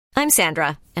I'm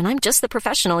Sandra, and I'm just the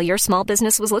professional your small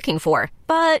business was looking for.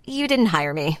 But you didn't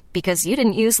hire me because you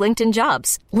didn't use LinkedIn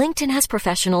Jobs. LinkedIn has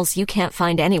professionals you can't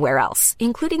find anywhere else,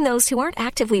 including those who aren't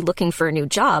actively looking for a new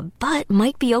job, but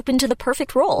might be open to the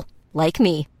perfect role, like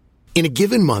me. In a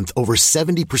given month, over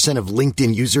 70% of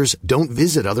LinkedIn users don't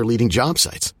visit other leading job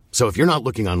sites. So if you're not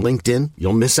looking on LinkedIn,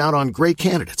 you'll miss out on great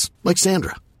candidates like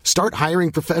Sandra. Start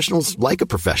hiring professionals like a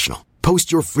professional.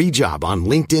 Post your free job on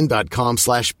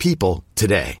linkedin.com/people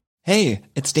today. Hey,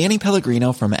 it's Danny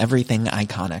Pellegrino from Everything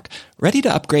Iconic. Ready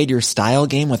to upgrade your style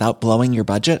game without blowing your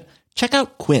budget? Check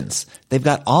out Quince. They've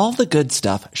got all the good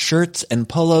stuff, shirts and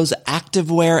polos,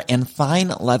 activewear, and fine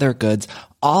leather goods,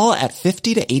 all at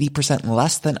 50 to 80%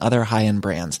 less than other high-end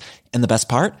brands. And the best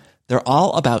part? They're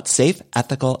all about safe,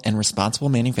 ethical, and responsible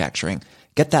manufacturing.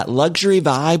 Get that luxury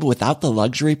vibe without the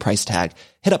luxury price tag.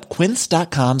 Hit up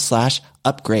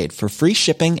quince.com/upgrade for free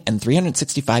shipping and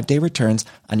 365-day returns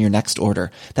on your next order.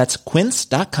 That's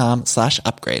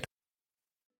quince.com/upgrade.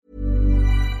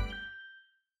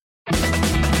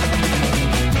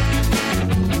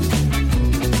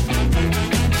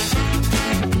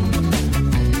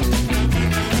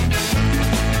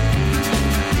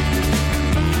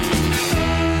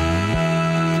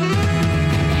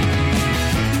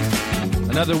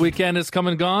 Another weekend is come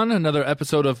and gone. Another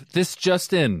episode of This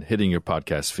Just In hitting your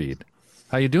podcast feed.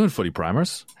 How you doing, Footy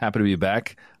Primers? Happy to be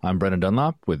back. I'm Brendan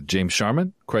Dunlop with James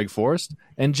Sharman, Craig Forrest,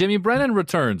 and Jimmy Brennan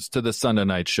returns to the Sunday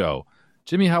night show.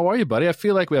 Jimmy, how are you, buddy? I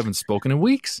feel like we haven't spoken in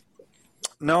weeks.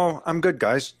 No, I'm good,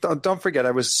 guys. Don't forget,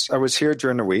 I was here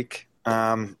during the week.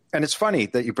 And it's funny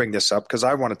that you bring this up because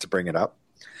I wanted to bring it up.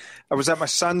 I was at my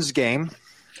son's game,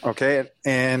 okay,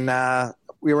 and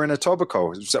we were in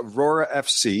Etobicoke. It was at Aurora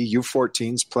FC,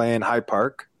 U14s playing High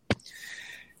Park.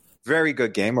 Very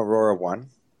good game. Aurora won.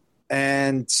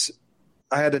 And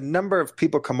I had a number of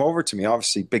people come over to me,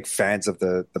 obviously big fans of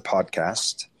the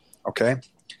podcast, okay?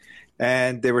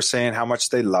 And they were saying how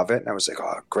much they love it. And I was like,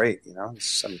 oh, great. You know,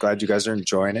 I'm glad you guys are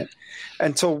enjoying it.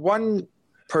 Until one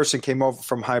person came over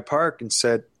from High Park and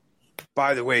said,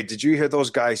 by the way, did you hear those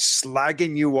guys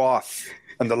slagging you off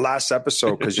on the last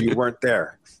episode because you weren't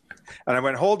there? And I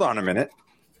went, hold on a minute.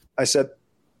 I said,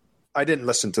 I didn't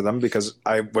listen to them because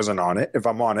I wasn't on it. If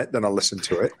I'm on it, then I'll listen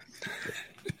to it.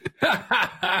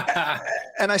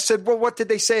 And I said, well, what did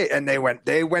they say? And they went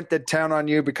to town on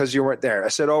you because you weren't there. I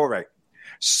said, all right.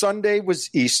 Sunday was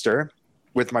Easter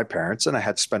with my parents, and I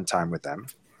had to spend time with them.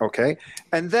 Okay.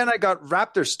 And then I got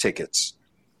Raptors tickets.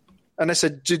 And I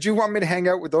said, did you want me to hang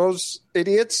out with those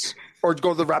idiots or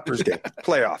go to the Raptors game,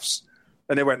 playoffs?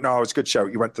 And they went, no, it's a good show.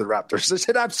 You went to the Raptors. I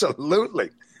said,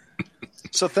 absolutely.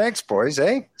 So thanks, boys,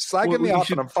 eh? Slagging me off,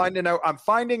 and I'm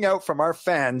finding out from our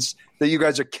fans that you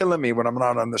guys are killing me when I'm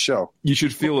not on the show. You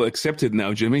should feel accepted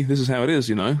now, Jimmy. This is how it is,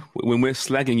 you know. When we're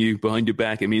slagging you behind your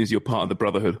back, it means you're part of the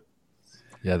brotherhood.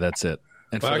 Yeah, that's it.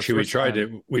 And well, actually,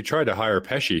 we tried to hire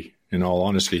Pesci, in all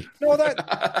honesty. No,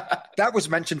 that was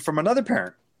mentioned from another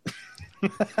parent.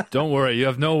 Don't worry. You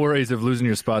have no worries of losing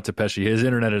your spot to Pesci. His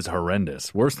internet is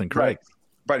horrendous. Worse than Craig. Right.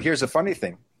 But here's the funny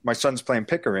thing. My son's playing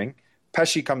Pickering.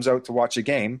 Pesci comes out to watch a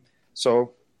game.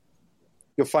 So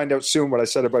you'll find out soon what I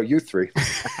said about you three.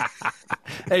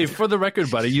 Hey, for the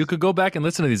record, buddy, you could go back and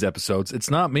listen to these episodes.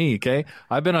 It's not me, okay?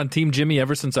 I've been on Team Jimmy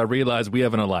ever since I realized we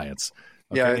have an alliance.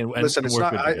 Okay? Yeah, listen, it's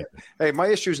not. Hey, my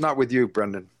issue is not with you,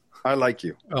 Brendan. I like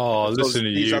you. Oh, listen to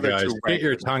you guys. Get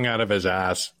your tongue out of his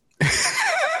ass. I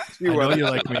know you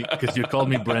like me because you called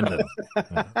me Brendan.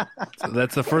 So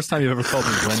that's the first time you've ever called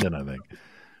me Brendan, I think.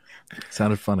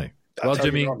 Sounded funny. Well,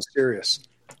 Jimmy, I'm serious.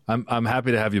 I'm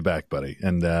happy to have you back, buddy,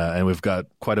 and we've got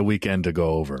quite a weekend to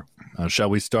go over. Shall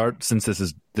we start? Since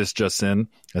this just in,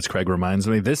 as Craig reminds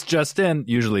me, this just in.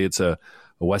 Usually, it's a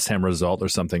West Ham result or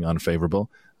something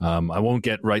unfavorable. I won't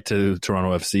get right to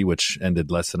Toronto FC, which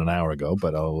ended less than an hour ago,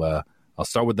 but I'll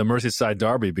start with the Merseyside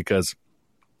derby because,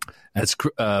 as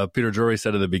Peter Drury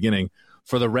said at the beginning,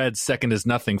 for the Reds, second is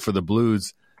nothing. For the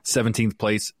Blues, 17th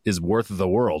place is worth the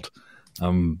world.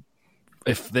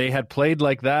 If they had played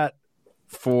like that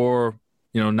for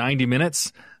 90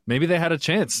 minutes, maybe they had a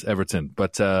chance, Everton.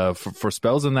 But for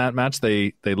spells in that match,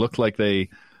 they looked like they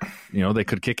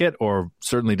could kick it, or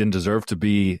certainly didn't deserve to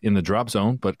be in the drop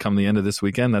zone. But come the end of this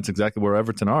weekend, that's exactly where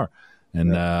Everton are.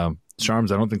 And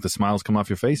Charms, I don't think the smiles come off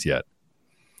your face yet.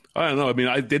 I don't know. I mean,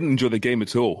 I didn't enjoy the game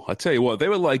at all. I tell you what, they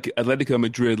were like Atletico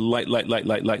Madrid, light.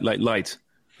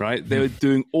 Right? They were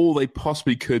doing all they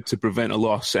possibly could to prevent a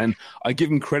loss. And I give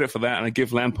them credit for that, and I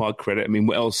give Lampard credit. I mean,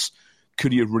 what else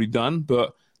could he have really done?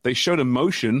 But they showed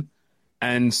emotion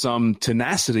and some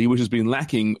tenacity, which has been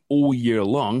lacking all year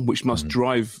long, which must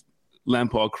drive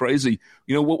Lampard crazy.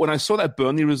 You know what? When I saw that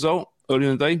Burnley result earlier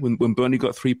in the day when Burnley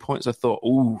got 3 points. I thought,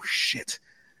 oh, shit.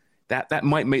 That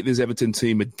might make this Everton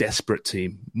team a desperate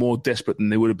team, more desperate than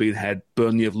they would have been had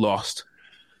Burnley have lost,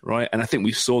 right? And I think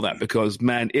we saw that because,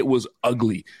 man, it was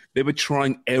ugly. They were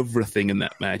trying everything in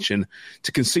that match. And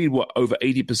to concede, over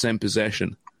 80%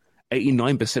 possession,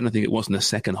 89% I think it was in the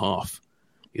second half.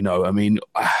 You know, I mean,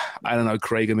 I don't know,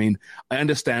 Craig. I mean, I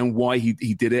understand why he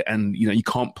did it. And, you know, you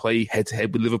can't play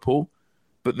head-to-head with Liverpool.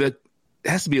 But there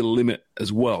has to be a limit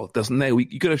as well, doesn't there?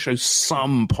 You got to show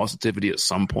some positivity at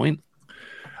some point.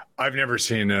 I've never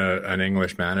seen an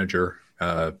English manager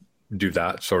do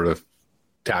that sort of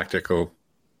tactical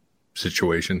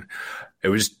situation. It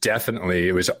was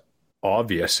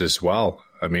obvious as well.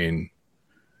 I mean,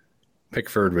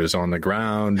 Pickford was on the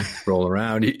ground, roll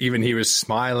around. Even he was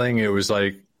smiling. It was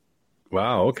like,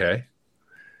 wow, okay.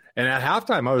 And at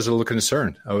halftime, I was a little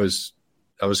concerned. I was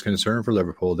concerned for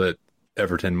Liverpool that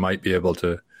Everton might be able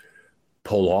to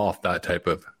pull off that type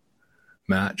of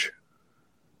match.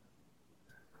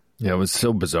 Yeah, it was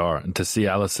so bizarre. And to see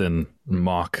Alisson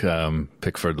mock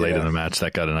Pickford late in the match,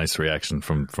 that got a nice reaction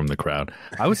from the crowd.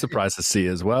 I was surprised to see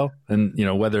as well. And, you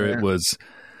know, whether it was,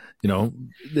 you know,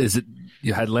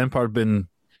 had Lampard been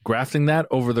grafting that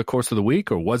over the course of the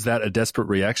week, or was that a desperate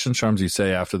reaction, Sharms, you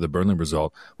say, after the Burnley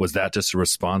result? Was that just a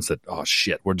response that, oh,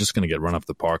 shit, we're just going to get run off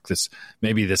the park.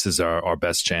 Maybe this is our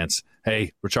best chance.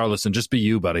 Hey, Richarlison, just be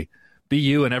you, buddy. Be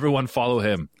you, and everyone follow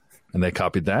him. And they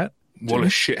copied that. What a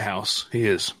shithouse he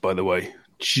is, by the way.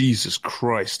 Jesus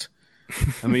Christ.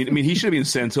 I mean, he should have been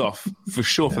sent off for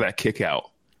sure for that kick out,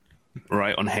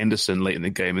 right, on Henderson late in the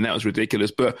game, and that was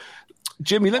ridiculous. But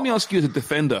Jimmy, let me ask you as a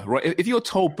defender, right? If you're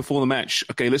told before the match,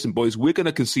 okay, listen, boys, we're going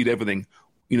to concede everything.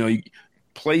 You know, you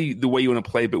play the way you want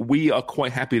to play, but we are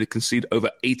quite happy to concede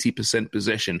over 80%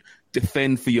 possession.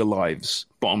 Defend for your lives,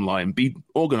 bottom line. Be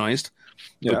organized,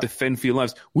 but defend for your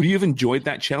lives. Would you have enjoyed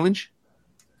that challenge?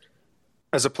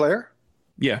 As a player?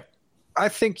 Yeah. I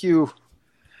think the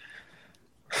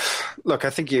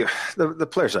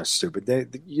players aren't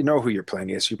stupid. You know who you're playing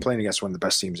against. You're playing against one of the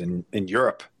best teams in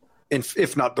Europe,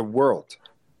 if not the world.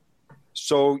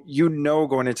 So you know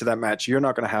going into that match, you're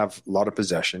not going to have a lot of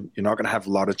possession. You're not going to have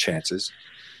a lot of chances.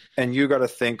 And you got to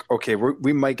think, okay,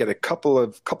 we might get a couple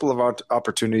of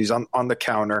opportunities on the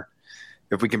counter.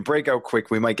 If we can break out quick,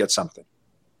 we might get something.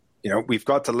 You know, we've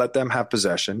got to let them have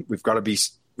possession. We got to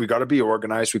be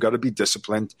organized. We got to be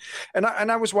disciplined. And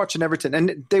I was watching Everton,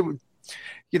 and they,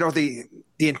 you know, the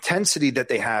intensity that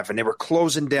they have, and they were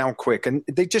closing down quick, and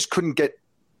they just couldn't get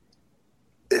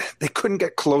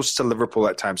close to Liverpool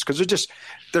at times because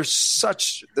there's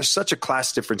such a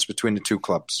class difference between the two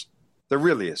clubs. There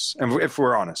really is, and if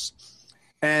we're honest.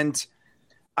 And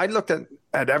I looked at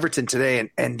Everton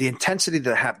today, and the intensity that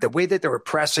they have, the way that they were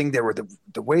pressing,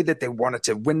 the way that they wanted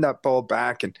to win that ball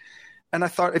back, and I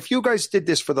thought, if you guys did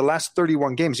this for the last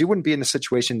 31 games, you wouldn't be in the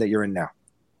situation that you're in now.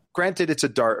 Granted, it's a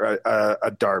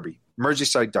derby,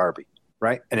 Merseyside derby,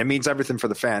 right? And it means everything for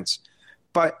the fans.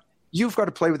 But you've got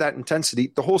to play with that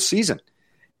intensity the whole season.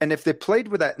 And if they played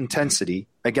with that intensity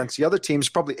against the other teams,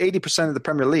 probably 80% of the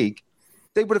Premier League,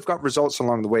 they would have got results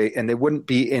along the way, and they wouldn't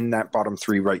be in that bottom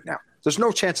three right now. There's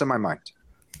no chance in my mind.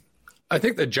 I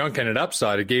think the junk ended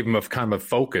upside. It gave them a kind of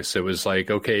focus. It was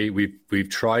like, okay, we've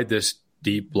tried this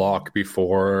deep block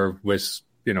before with,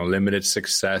 you know, limited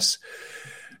success.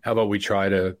 How about we try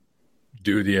to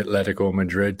do the Atletico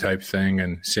Madrid type thing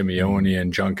and Simeone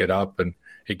and junk it up? And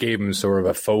it gave them sort of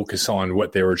a focus on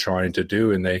what they were trying to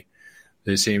do, and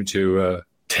they seemed to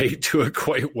take to it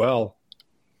quite well.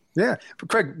 Yeah, but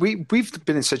Craig, we've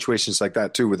been in situations like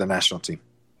that too with the national team,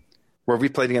 where we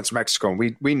played against Mexico,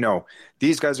 and we know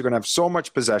these guys are going to have so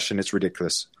much possession, it's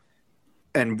ridiculous.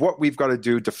 And what we've got to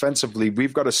do defensively,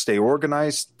 we've got to stay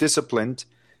organized, disciplined,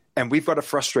 and we've got to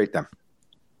frustrate them.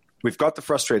 We've got to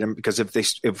frustrate them, because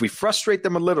if we frustrate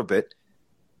them a little bit,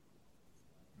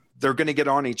 they're going to get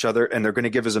on each other, and they're going to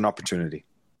give us an opportunity.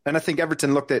 And I think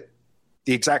Everton looked at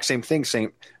the exact same thing,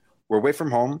 saying, we're away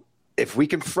from home. If we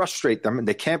can frustrate them and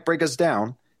they can't break us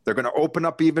down, they're going to open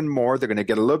up even more. They're going to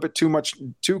get a little bit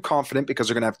too confident, because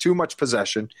they're going to have too much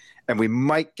possession, and we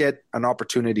might get an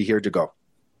opportunity here to go.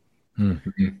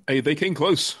 Mm-hmm. Hey, they came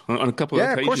close on a couple of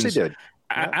occasions. Yeah, of course they did.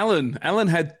 Alan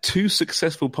had 2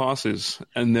 successful passes,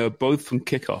 and they were both from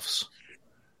kickoffs.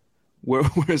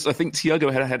 Whereas I think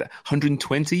Thiago had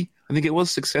 120, I think it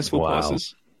was, successful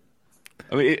passes.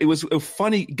 I mean, it was a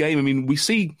funny game. I mean, we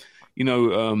see, you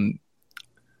know,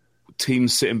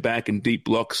 teams sitting back in deep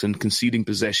blocks and conceding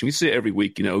possession. We see it every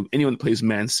week. You know, anyone that plays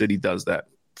Man City does that,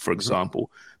 for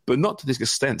example, but not to this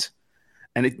extent.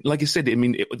 And like I said, I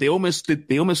mean, they almost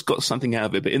got something out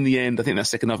of it. But in the end, I think that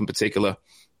second half in particular,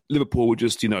 Liverpool were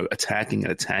just, attacking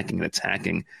and attacking and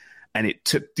attacking. And it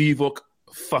took Divock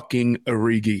fucking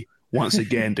Origi once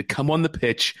again to come on the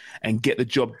pitch and get the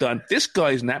job done. This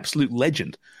guy is an absolute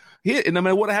legend. No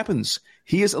matter what happens,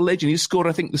 he is a legend. He's scored,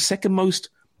 I think, the second most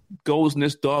goals in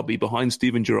this derby behind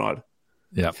Steven Gerrard.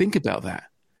 Yeah. Think about that.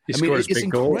 He scores it's big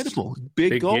incredible. goals.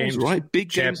 Big goals, games, right? Big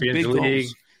games, Champions big League.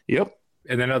 goals. Yep.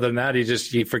 And then other than that,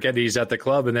 you forget he's at the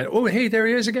club, and then, oh, hey, there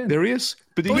he is again. There he is.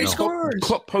 But he scores.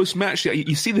 Klopp post-match,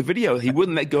 you see the video, he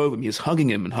wouldn't let go of him. He's hugging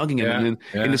him. Yeah, And then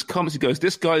in his comments, he goes,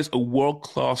 this guy's a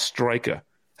world-class striker.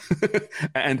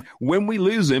 And when we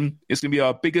lose him, it's going to be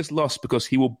our biggest loss because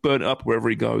he will burn up wherever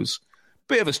he goes.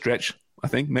 Bit of a stretch, I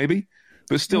think, maybe.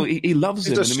 But still, he loves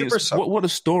him. He's a super sub. What a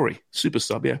story. Super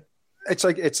sub, yeah. It's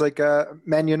like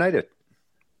Man United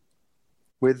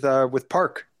with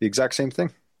Park, the exact same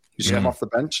thing. You just come off the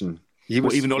bench, and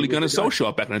even Ole Gunnar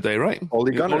Solskjaer back in the day, right?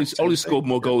 Ole scored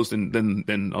more goals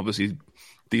than obviously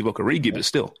Divock Origi, but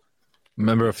still.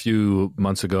 Remember a few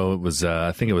months ago, it was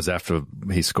I think it was after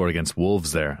he scored against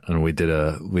Wolves there, and we did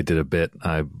a bit.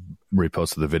 I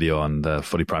reposted the video on the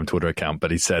Footy Prime Twitter account,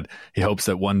 but he said he hopes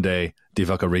that one day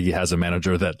Divock Origi has a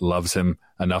manager that loves him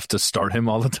enough to start him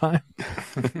all the time.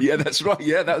 Yeah, that's right.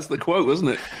 Yeah, that's the quote,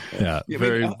 wasn't it? Yeah,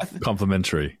 very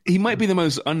complimentary. He might be the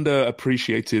most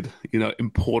underappreciated,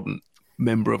 important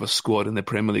member of a squad in the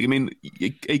Premier League. I mean,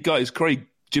 hey guys, Craig,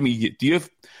 Jimmy, do you have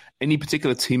any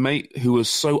particular teammate who was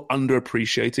so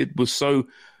underappreciated, was so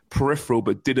peripheral,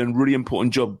 but did a really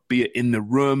important job, be it in the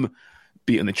room,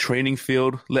 be it in the training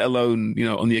field, let alone,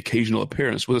 on the occasional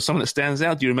appearance? Was there someone that stands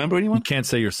out? Do you remember anyone? You can't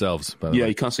say yourselves. By the way.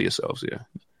 You can't say yourselves, yeah.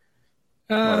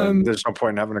 There's no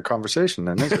point in having a conversation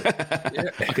then, is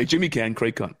there? Okay, Jimmy can,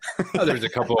 Craig can't. Oh, there's a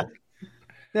couple.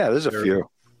 Yeah, there's a few.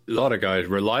 A lot of guys.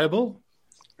 Reliable?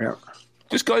 Yeah.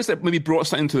 Just guys that maybe brought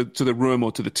something to the room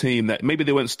or to the team that maybe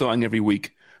they weren't starting every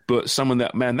week, but someone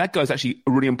that guy's actually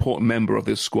a really important member of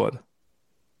this squad.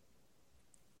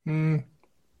 Nigel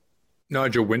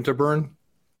Winterburn.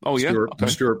 Oh, yeah?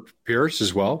 Stuart Pearce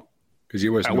as well, because he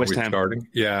wasn't always starting.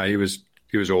 Yeah, he was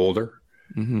older.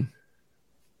 Mm-hmm.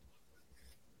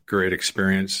 Great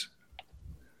experience.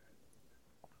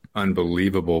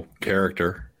 Unbelievable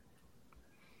character.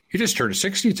 He just turned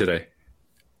 60 today.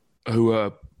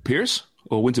 Who, Pierce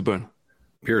or Winterburn?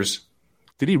 Pierce.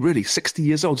 Did he really? 60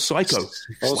 years old, psycho.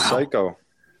 Oh, wow. Psycho.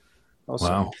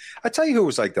 Wow. I tell you who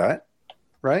was like that,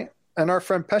 right? And our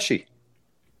friend Pesci.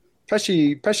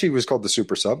 Pesci was called the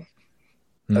super sub.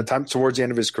 At time towards the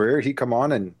end of his career, he'd come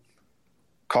on and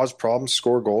cause problems,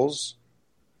 score goals.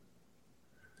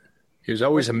 He was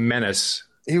always a menace.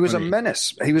 He was a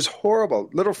menace. He was horrible.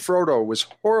 Little Frodo was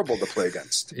horrible to play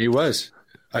against. He was.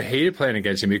 I hated playing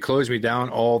against him. He closed me down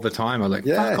all the time. I was like,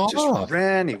 yeah, fuck just off.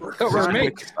 ran. He would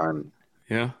run.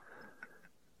 Yeah.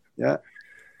 Yeah.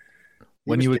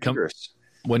 When you would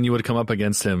come up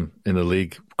against him in the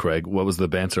league, Craig, what was the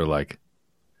banter like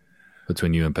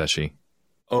between you and Pesci?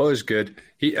 Oh, it was good.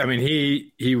 He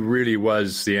really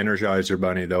was the Energizer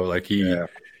Bunny, though. Like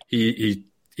he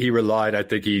relied. I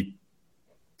think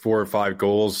 4 or 5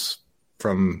 goals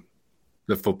from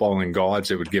the footballing gods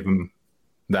that would give him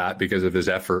that because of his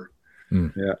effort.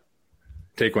 Yeah,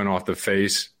 take one off the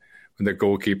face when the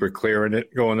goalkeeper clearing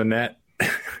it, go in the net.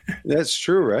 That's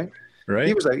true, right? Right.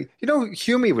 He was like,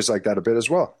 Humie was like that a bit as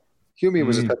well. Humie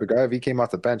was the type of guy, if he came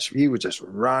off the bench, he would just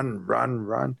run.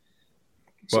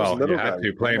 So well, you have to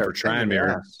be playing for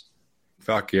Tranmere.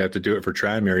 Fuck, you have to do it for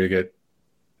Tranmere. You get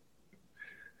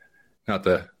not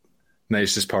the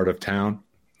nicest part of town.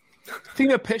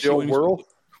 Think about Pesci.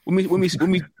 When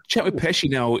we chat with Pesci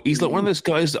now, he's like one of those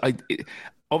guys that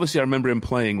obviously I remember him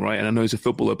playing, right? And I know he's a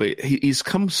footballer, but he's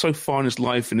come so far in his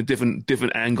life in a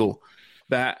different angle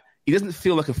that he doesn't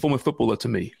feel like a former footballer to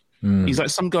me. He's like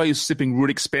some guy who's sipping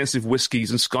really expensive whiskeys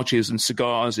and scotches and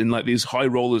cigars in like these high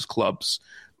rollers clubs,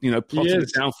 plotting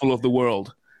the downfall of the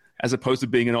world, as opposed to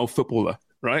being an old footballer,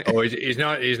 right? Oh, he's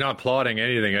not plotting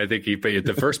anything. I think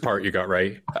the first part you got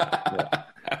right.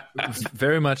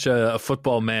 Very much a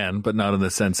football man, but not in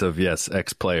the sense of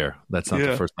ex-player. That's not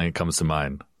the first thing that comes to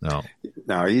mind. No,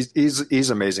 he's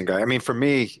an amazing guy. I mean, for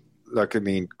me,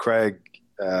 Craig,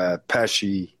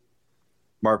 Pesci,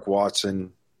 Mark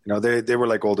Watson, they were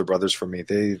like older brothers for me.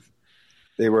 They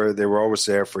were always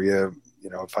there for you.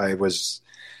 If I was,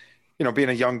 being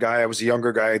a young guy, I was a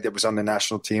younger guy that was on the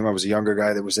national team. I was a younger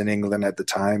guy that was in England at the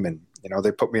time, and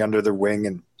they put me under their wing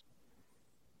and.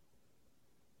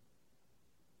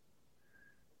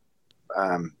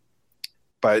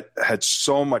 But had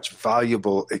so much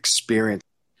valuable experience.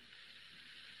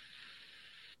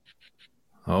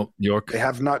 Oh, York. They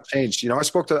have not changed. I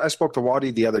spoke to Waddy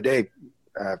the other day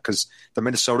because the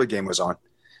Minnesota game was on,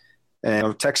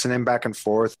 and texting him back and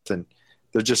forth, and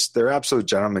they're absolute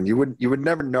gentlemen. You would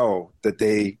never know that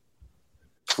they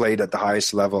played at the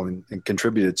highest level and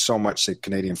contributed so much to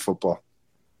Canadian football.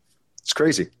 It's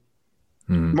crazy.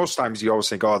 Most times you always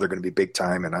think, oh, they're going to be big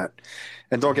time and that.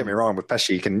 And don't get me wrong, with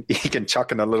Pesci, he can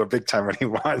chuck in a little big time when he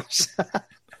wants.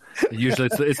 Usually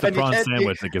it's the prawn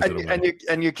sandwich that gives it away.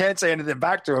 And you can't say anything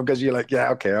back to him because you're like, yeah,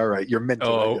 okay, all right, you're meant to.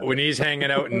 Oh, when he's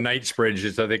hanging out in Knightsbridge,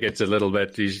 I think it's a little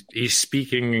bit, he's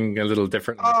speaking a little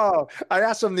differently. Oh, I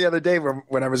asked him the other day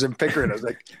when I was in Pickering, I was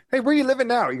like, hey, where are you living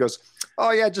now? He goes,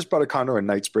 oh, yeah, just bought a condo in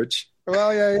Knightsbridge.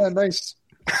 Well, yeah, nice.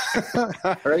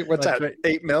 All right, what's that, right.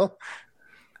 8 mil?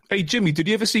 Hey, Jimmy, did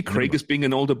you ever see Craig as being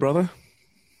an older brother?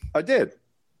 I did.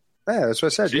 Yeah, that's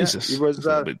what I said. Jesus. Yeah, he was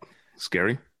a bit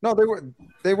scary. No,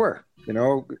 they were. You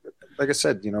know, like I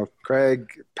said, you know, Craig,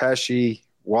 Pesci,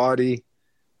 Waddy,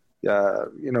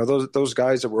 you know, those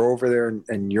guys that were over there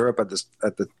in Europe at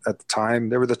the time,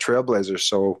 they were the trailblazers.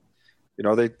 So, you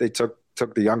know, they took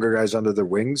the younger guys under their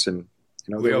wings, and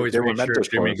you know, we always made sure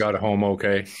Jimmy got home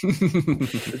okay.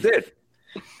 They did.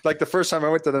 Like the first time I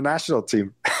went to the national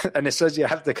team, and it says you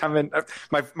have to come in.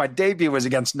 My debut was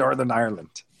against Northern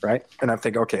Ireland, right? And I'm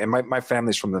thinking, okay, and my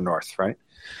family's from the north, right?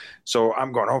 So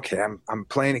I'm going, okay, I'm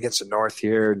playing against the north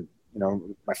here. And, you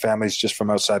know, my family's just from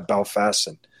outside Belfast,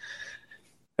 and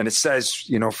it says,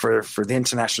 you know, for the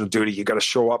international duty, you got to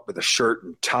show up with a shirt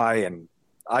and tie. And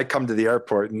I come to the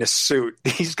airport in this suit.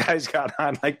 These guys got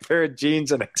on like a pair of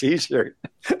jeans and a T-shirt,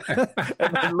 and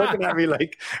they're looking at me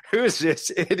like, who's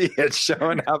this idiot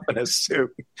showing up in a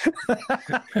suit?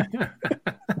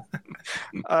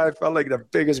 I felt like the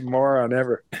biggest moron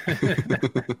ever.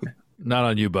 Not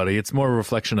on you, buddy. It's more a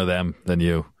reflection of them than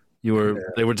you.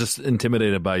 They were just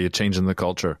intimidated by you changing the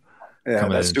culture. Yeah,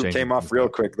 that suit came off real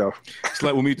quick, though. It's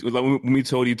like when we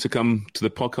told you to come to the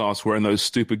podcast wearing those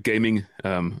stupid gaming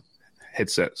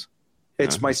headsets.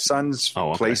 It's my son's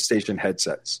PlayStation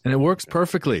headsets. And it works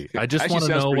perfectly. I just want to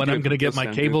know when I'm going to get my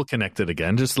cable connected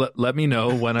again. Just let me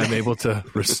know when I'm able to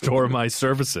restore my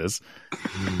services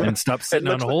and stop sitting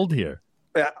on hold here.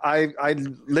 Yeah, I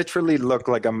literally look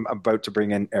like I'm about to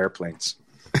bring in airplanes.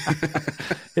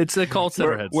 It's a call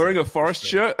center headset. Wearing a Forest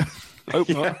shirt? Hope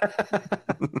not.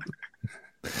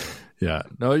 Yeah.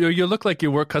 No, you look like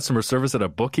you work customer service at a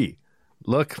bookie.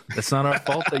 Look, it's not our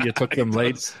fault that you took them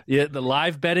late. Yeah, the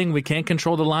live betting, we can't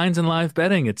control the lines in live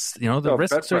betting. It's, you know, the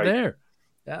risks are there.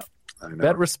 Yeah.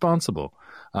 Bet responsible.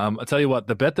 I'll tell you what,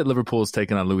 the bet that Liverpool has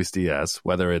taken on Luis Diaz,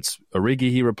 whether it's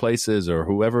Origi he replaces or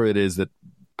whoever it is that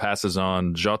passes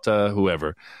on, Jota,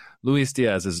 whoever, Luis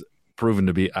Diaz has proven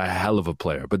to be a hell of a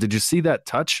player. But did you see that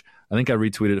touch? I think I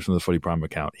retweeted it from the Footy Prime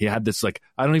account. He had this, like,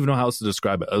 I don't even know how else to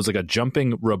describe it. It was like a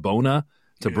jumping Rabona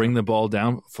to bring the ball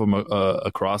down from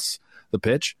across the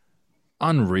pitch.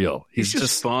 Unreal. He's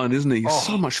just fun, isn't he? He's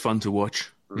so much fun to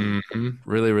watch. Mm-hmm.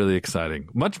 Really, really exciting.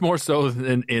 Much more so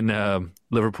in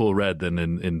Liverpool red than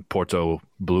in Porto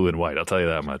blue and white. I'll tell you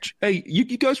that much. Hey, you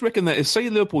guys reckon that if, say,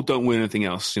 Liverpool don't win anything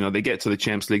else, you know, they get to the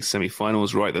Champions League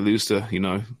semi-finals, right? They lose to, you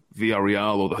know,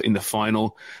 Villarreal or in the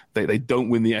final. They don't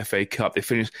win the FA Cup. They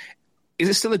finish. Is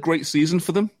it still a great season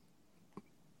for them?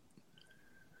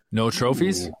 No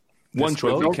trophies? One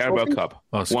trophy, no Carabao trophy? Cup.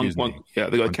 Oh, excuse me. Yeah,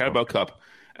 they got a Carabao Cup.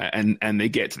 And they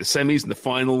get to the semis and the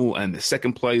final and the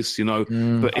second place, you know.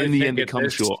 But in the end, they come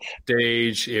short.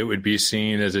 Stage, it would be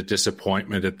seen as a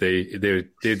disappointment that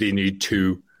they need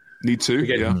two. Need two?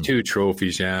 To get two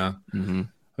trophies, yeah. Mm-hmm.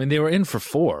 I mean, they were in for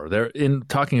 4. They're in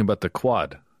talking about the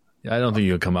quad. I don't think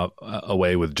you can come up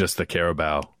away with just the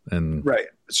Carabao. And right.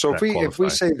 So if we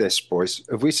say this, boys,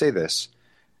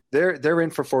 they're in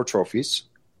for 4 trophies.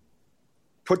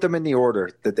 Put them in the order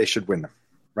that they should win them,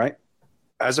 right?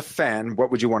 As a fan,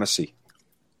 what would you want to see?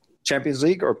 Champions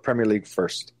League or Premier League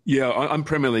first? Yeah, I'm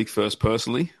Premier League first,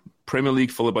 personally. Premier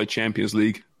League followed by Champions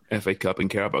League, FA Cup, and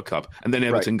Carabao Cup. And then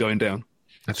Everton going down.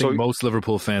 I think most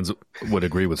Liverpool fans would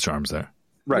agree with Charms there.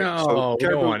 Right. No, we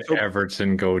don't want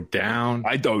Everton go down.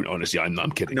 I don't, honestly.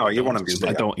 I'm kidding. No, you want them to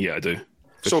stay up. Yeah, I do.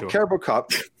 So Carabao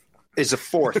Cup is a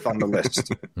 4th on the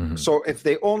list. Mm-hmm. So if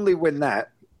they only win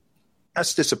that,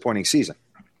 that's a disappointing season.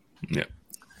 Yeah.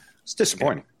 It's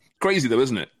disappointing. Yeah. Crazy though,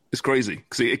 isn't it? It's crazy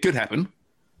because it could happen,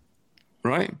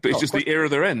 right? But it's just the era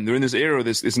they're in. They're in this era of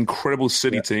this incredible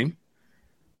city team.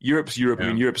 Europe's Europe. I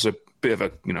mean, Europe's a bit of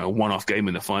a one-off game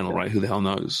in the final, right? Who the hell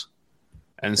knows?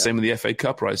 And same with the FA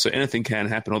Cup, right? So anything can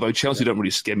happen. Although Chelsea don't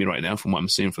really scare me right now from what I'm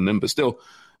seeing from them, but still,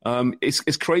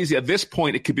 it's crazy. At this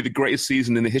point, it could be the greatest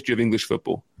season in the history of English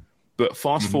football. But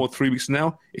fast forward 3 weeks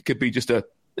now, it could be just a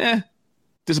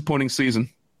disappointing season.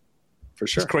 For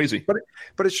sure. It's crazy.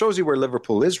 But it shows you where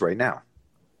Liverpool is right now.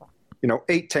 You know,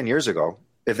 8-10 years ago,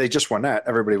 if they just won that,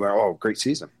 everybody went, oh, great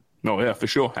season. Oh, yeah, for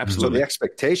sure. So Absolutely. the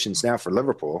expectations now for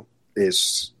Liverpool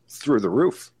is through the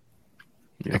roof.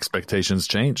 Yeah. Expectations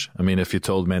change. I mean, if you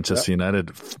told Manchester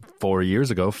United 5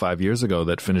 years ago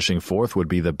that finishing fourth would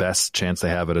be the best chance they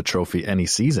have at a trophy any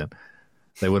season,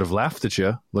 they would have laughed at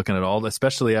you, looking at all,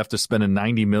 especially after spending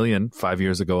 90 million 5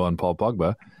 years ago on Paul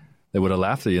Pogba. They would have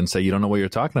laughed at you and say, you don't know what you're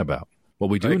talking about. What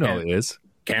we do know is...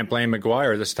 Can't blame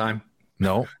Maguire this time.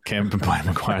 No, can't blame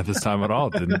Maguire this time at all.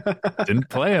 Didn't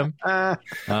play him. I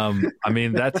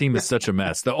mean, that team is such a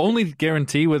mess. The only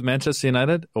guarantee with Manchester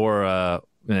United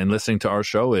and listening to our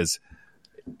show is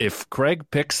if Craig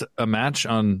picks a match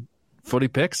on Footy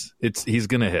Picks, he's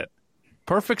going to hit.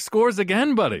 Perfect scores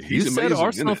again, buddy. You said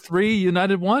Arsenal 3,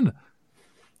 United 1.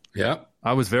 Yeah.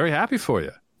 I was very happy for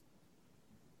you.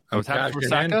 I was happy for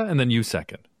Saka, and then you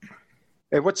second.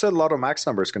 Hey, what's the Lotto Max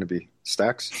number is going to be?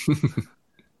 Stacks?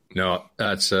 No,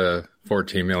 that's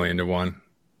 14 million to 1.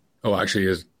 Oh, actually,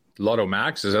 is Lotto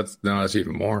Max? That's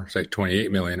even more. It's like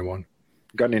 28 million to 1.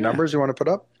 Got any numbers you want to put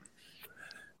up?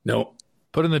 No.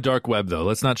 Put in the dark web, though.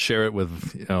 Let's not share it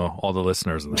with all the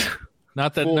listeners.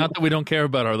 Not that we don't care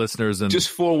about our listeners. And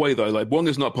just 4-way, though. Like,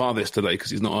 Wonga's not part of this today because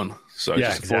he's not on. So yeah,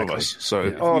 just exactly. 4 of us.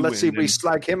 So let's see if we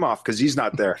slag him off because he's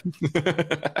not there.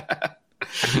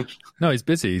 No, he's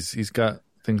busy. He's got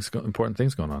important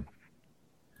things going on.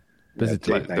 Busy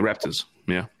like the Raptors.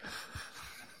 Yeah.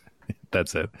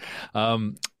 That's it. Hey,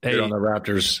 on the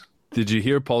Raptors. Did you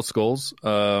hear Paul Scholes?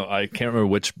 I can't remember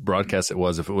which broadcast it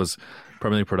was, if it was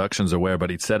Premier League Productions or where, but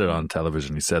he said it on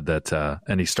television. He said that,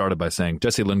 and he started by saying,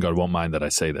 Jesse Lingard won't mind that I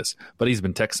say this, but he's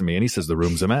been texting me and he says the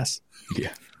room's a mess.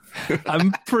 Yeah.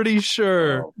 I'm pretty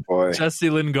sure Jesse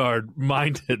Lingard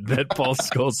minded that Paul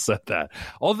Scholes said that.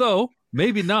 Although,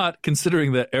 maybe not,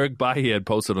 considering that Eric Bailly had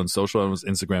posted on social, on his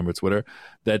Instagram or Twitter,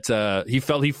 that he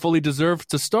felt he fully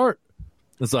deserved to start.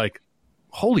 It's like,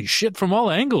 holy shit, from all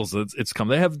angles it's come.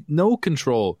 They have no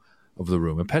control of the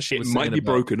room. And Pesci was might be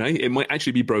broken, eh? It might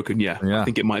actually be broken, yeah. I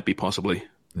think it might be, possibly.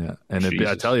 Yeah, and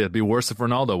I tell you, it'd be worse if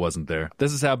Ronaldo wasn't there.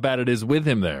 This is how bad it is with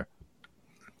him there.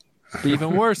 It'd be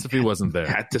even worse if he wasn't there.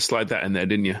 Had to slide that in there,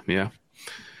 didn't you? Yeah.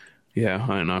 Yeah,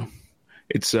 I don't know.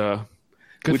 It's...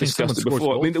 we discussed it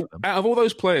before. I mean, out of all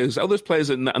those players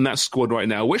in that squad right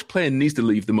now, which player needs to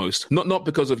leave the most? Not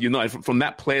because of United, from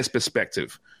that player's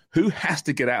perspective. Who has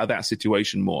to get out of that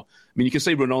situation more? I mean, you can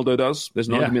say Ronaldo does. There's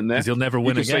an argument there. He'll never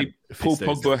win again. You can say Paul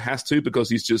Pogba has to because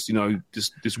he's just,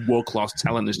 this world-class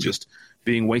talent is just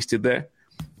being wasted there.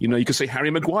 You can say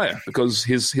Harry Maguire because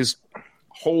his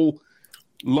whole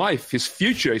life, his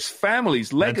future, his family,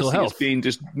 his legacy is being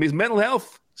just his mental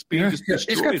health. Just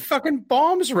he's got fucking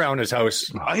bombs around his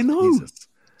house. I know. Jesus.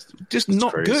 Just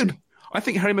not crazy. Good. I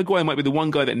think Harry Maguire might be the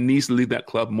one guy that needs to leave that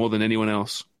club more than anyone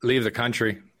else. Leave the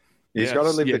country. He's got to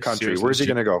leave the country. Seriously. Where's he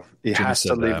going to go? He has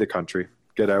to leave the country.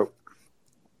 Get out.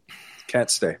 Can't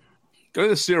stay. Go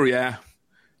to Syria.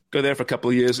 Go there for a couple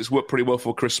of years. It's worked pretty well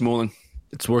for Chris Smalling.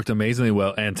 It's worked amazingly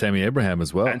well. And Tammy Abraham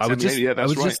as well. I was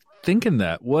just thinking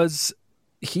that. Was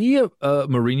he a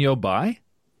Mourinho buy?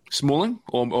 Smalling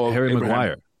or Harry Abraham?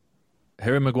 Maguire?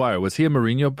 Harry Maguire. Was he a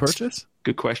Mourinho purchase?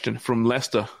 Good question. From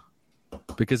Leicester.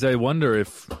 Because I wonder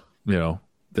if,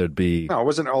 there'd be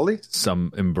wasn't Ollie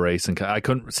some embrace. And I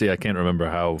can't remember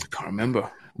how. I can't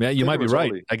remember. Yeah, you might be right.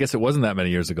 Ollie. I guess it wasn't that many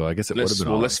years ago. I guess it would have been.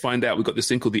 Well, let's find out. We've got this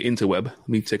thing called the interweb. Let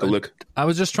me take a look. I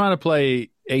was just trying to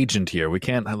play agent here. We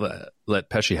can't let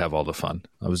Pesci have all the fun.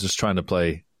 I was just trying to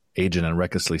play agent and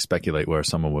recklessly speculate where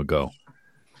someone would go.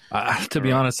 To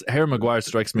be honest, Harry Maguire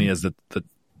strikes me as the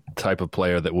type of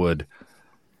player that would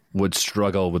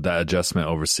struggle with that adjustment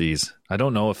overseas. I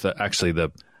don't know if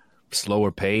the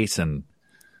slower pace and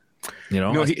he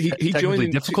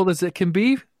technically difficult as it can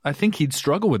be, I think he'd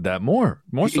struggle with that more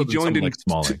so than someone like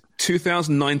Smalling.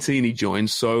 2019 he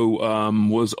joined. So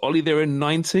was Ollie there in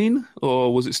 19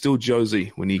 or was it still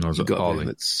Josie when he got Ollie.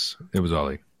 there? It was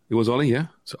Ollie. It was Ollie, yeah.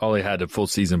 So Ollie had a full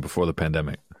season before the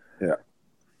pandemic. Yeah.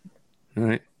 All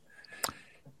right.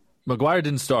 Maguire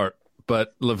didn't start,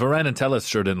 but Varane and Telles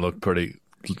sure didn't look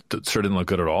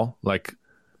good at all. Like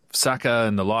Saka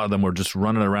and a lot of them were just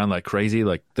running around like crazy.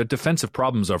 Like their defensive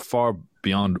problems are far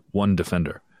beyond one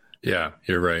defender. Yeah,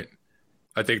 you're right.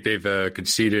 I think they've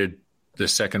conceded the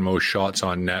second most shots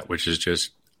on net, which is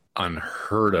just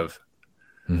unheard of.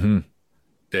 Mm-hmm.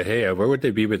 De Gea, where would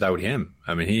they be without him?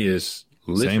 I mean, he is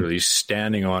literally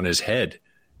standing on his head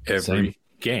every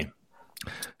game.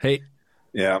 Hey,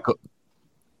 yeah.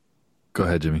 Go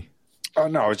ahead, Jimmy. Oh,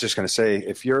 no, I was just going to say,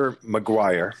 if you're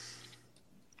Maguire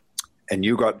and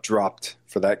you got dropped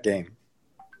for that game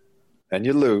and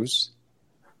you lose,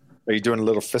 are you doing a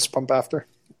little fist pump after?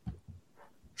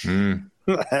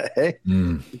 Hey,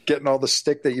 getting all the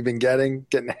stick that you've been getting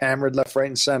hammered left, right,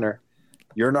 and center.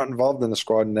 You're not involved in the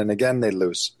squad, and then again they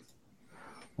lose.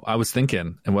 I was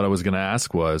thinking, and what I was going to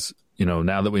ask was,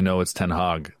 now that we know it's Ten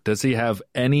Hag, does he have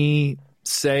any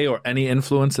say or any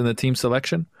influence in the team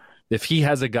selection? If he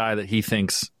has a guy that he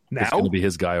thinks is going to be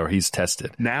his guy or he's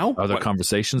tested. Now? Are there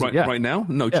conversations? Right now?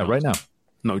 No chance. Yeah, right now.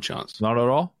 No chance. Not at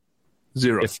all?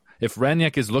 Zero. If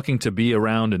Ranić is looking to be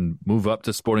around and move up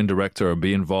to sporting director or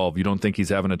be involved, you don't think he's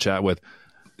having a chat with,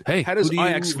 hey, how does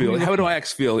Ajax feel? How would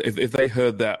Ajax feel if they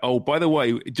heard that? Oh, by the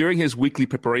way, during his weekly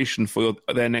preparation for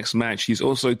their next match, he's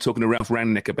also talking to Ralph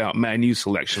Rangnick about Man U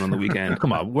selection on the weekend.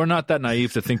 Come on, we're not that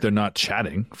naive to think they're not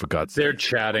chatting, for God's sake. They're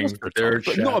chatting.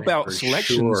 But not about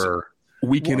selections. Sure.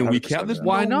 Week in and week out.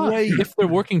 Why not? If they're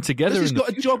working together. He's got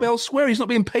a job elsewhere. He's not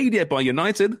being paid yet by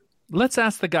United. Let's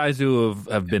ask the guys who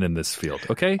have been in this field,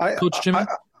 okay? Coach Jimmy?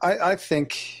 I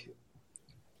think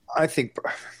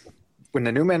when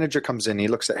the new manager comes in, he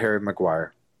looks at Harry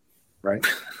Maguire, right?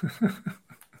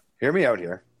 Hear me out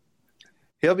here.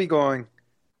 He'll be going,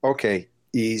 okay,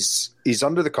 he's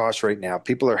under the cosh right now.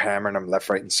 People are hammering him left,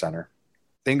 right, and center.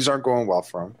 Things aren't going well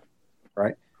for him,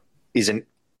 right? He's an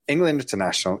England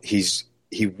international. He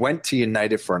went to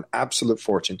United for an absolute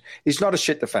fortune. He's not a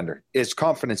shit defender. His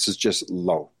confidence is just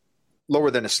lower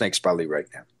than a snake's belly right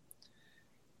now.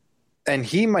 And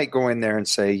he might go in there and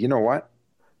say, you know what?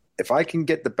 If I can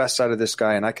get the best out of this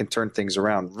guy and I can turn things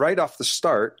around right off the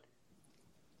start,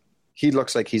 he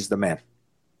looks like he's the man.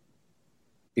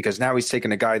 Because now he's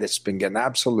taken a guy that's been getting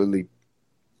absolutely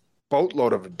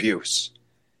boatload of abuse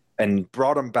and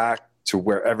brought him back to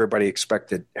where everybody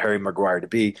expected Harry Maguire to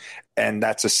be. And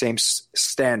that's the same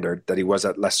standard that he was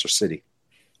at Leicester City.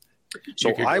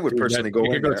 So I would personally go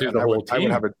in there and I would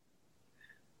have a...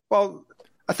 Well,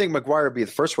 I think Maguire would be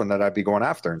the first one that I'd be going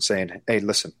after and saying, hey,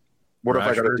 listen, what have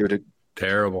I got to do to...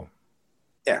 Terrible.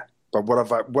 Yeah, but what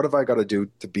have I got to do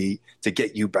to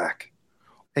get you back?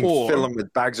 And fill him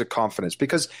with bags of confidence,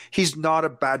 because he's not a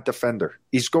bad defender.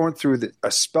 He's going through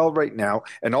a spell right now,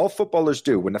 and all footballers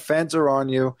do. When the fans are on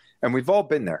you, and we've all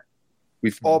been there.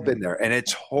 We've all been there, and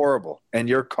it's horrible. And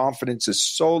your confidence is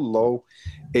so low.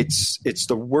 It's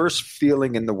the worst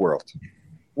feeling in the world.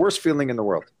 Worst feeling in the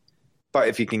world. But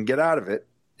if you can get out of it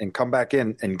and come back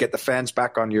in and get the fans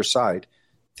back on your side,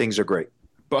 things are great.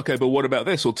 Okay, but what about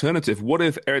this alternative? What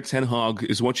if Erik ten Hag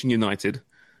is watching United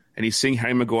and he's seeing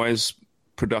Harry Maguire's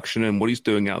production and what he's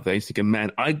doing out there? He's thinking,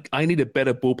 man, I need a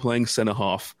better ball-playing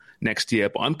centre-half next year,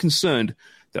 but I'm concerned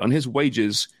that on his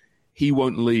wages, he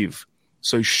won't leave.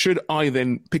 So should I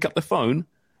then pick up the phone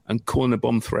and call in a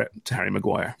bomb threat to Harry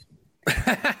Maguire?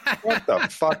 What the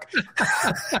fuck?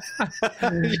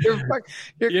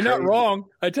 You're not wrong.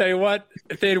 I tell you what,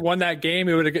 if they had won that game,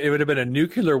 it would have been a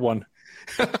nuclear one.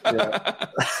 Yeah.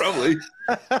 Probably.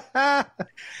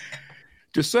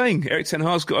 Just saying, Erik ten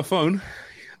Hag's got a phone.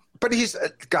 But he's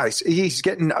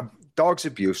getting dog's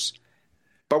abuse.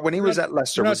 But when he was at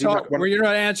Leicester, you're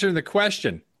not answering the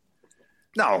question.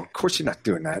 No, of course you're not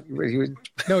doing that.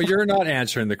 No, you're not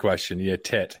answering the question, you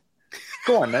tit.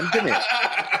 Go on, then. Give me it.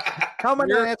 How am I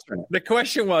not answering it? The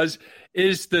question was,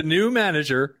 is the new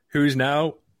manager, who's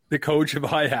now the coach of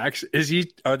Ajax,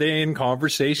 are they in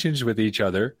conversations with each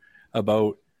other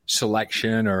about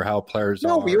selection or how players are?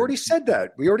 No, we already said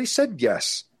that. We already said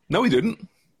yes. No, we didn't.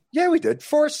 Yeah, we did.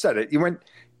 Forrest said it. You went,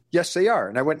 yes, they are.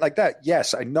 And I went like that.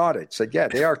 Yes, I nodded. Said, yeah,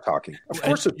 they are talking. Of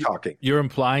course they're talking. You're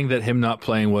implying that him not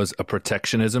playing was a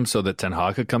protectionism so that Ten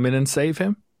Hag could come in and save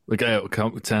him? Like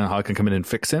Ten Hag can come in and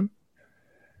fix him?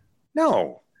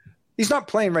 No. He's not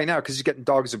playing right now because he's getting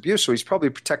dog's abuse, so he's probably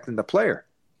protecting the player.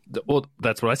 Well,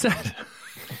 that's what I said.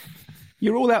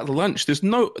 You're all out to lunch. There's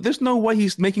no way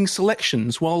he's making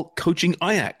selections while coaching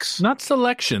Ajax. Not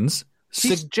selections,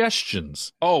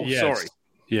 suggestions. Oh, yes. Sorry.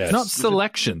 Yes. Not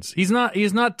selections. He's not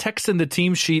texting the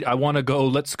team sheet, I want to go,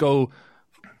 let's go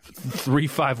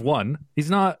 3-5-1. He's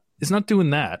not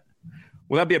doing that.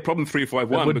 Well, that'd be a problem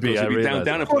 3-5-1 because he'd be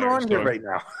down a player. What's going on here right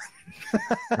now?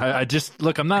 I just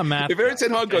look. I'm not mad. If Erik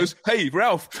ten Hag goes, "Hey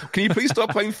Ralph, can you please stop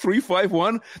playing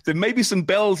 3-5-1?" There may be some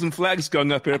bells and flags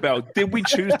going up here about did we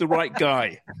choose the right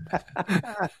guy?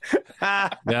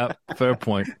 Yeah, fair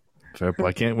point. Fair point.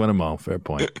 I can't win them all. Fair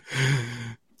point.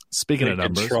 Speaking of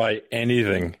numbers, try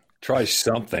anything. Try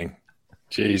something.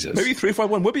 Jesus. Maybe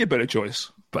 3-5-1 would be a better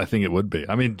choice. I think it would be.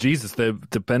 I mean, Jesus,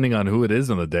 depending on who it is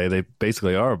on the day, they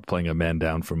basically are playing a man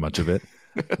down for much of it.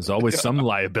 There's always some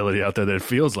liability out there that it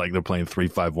feels like they're playing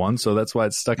 3-5-1, so that's why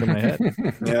it's stuck in my head.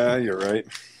 Yeah, you're right.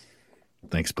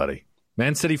 Thanks, buddy.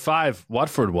 Man City 5,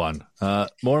 Watford 1.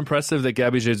 More impressive that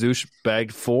Gabby Jesus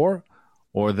bagged 4,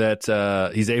 or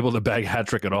that he's able to bag hat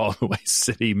trick at all, the way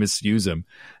City misuse him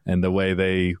and the way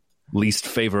they least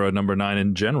favor a number 9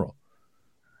 in general.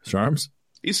 Sharms?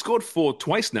 He scored 4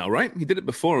 twice now, right? He did it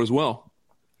before as well.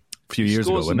 A few years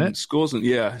ago, wasn't it?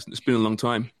 Yeah, it's been a long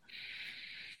time.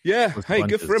 Yeah, hey,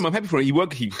 good for him. I'm happy for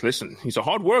him. Listen, he's a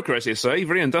hard worker, as they say,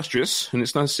 very industrious, and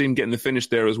it's nice to see him getting the finish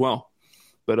there as well.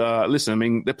 But listen, I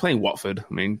mean, they're playing Watford.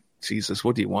 I mean, Jesus,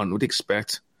 what do you want? What do you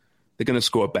expect? They're going to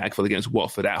score a backfill against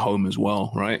Watford at home as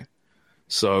well, right?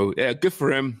 So, yeah, good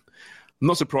for him. I'm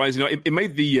not surprised. You know, it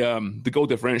made the goal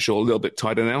differential a little bit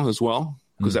tighter now as well,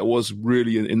 because that was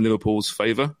really in Liverpool's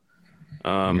favour.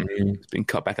 It's been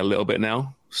cut back a little bit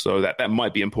now, so that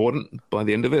might be important by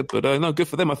the end of it. But no, good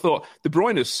for them. I thought De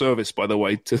Bruyne's service, by the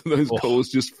way, to those goals,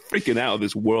 just freaking out of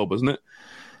this world, wasn't it?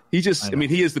 I mean,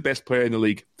 he is the best player in the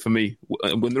league for me.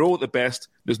 When they're all at the best,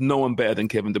 there's no one better than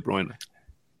Kevin De Bruyne.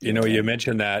 You know, you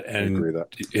mentioned that, and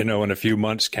you know, in a few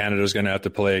months, Canada's going to have to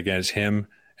play against him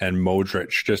and Modric,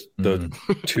 just the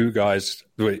two guys.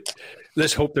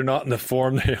 Let's hope they're not in the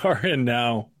form they are in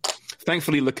now.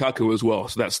 Thankfully, Lukaku as well,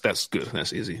 so that's good.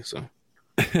 That's easy. So,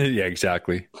 yeah,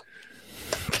 exactly.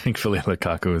 Thankfully,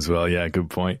 Lukaku as well. Yeah, good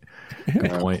point.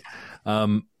 Good point.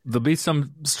 There'll be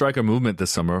some striker movement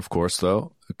this summer, of course.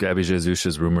 Though Gabby Jesus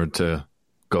is rumored to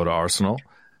go to Arsenal.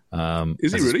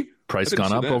 Is he really? Price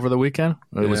gone up over the weekend?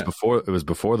 It was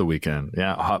before the weekend.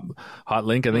 Yeah, hot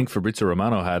link. I think Fabrizio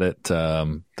Romano had it.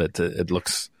 That it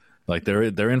looks like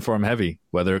they're in for him heavy,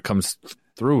 whether it comes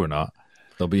through or not.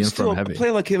 They'll be in for him heavy. A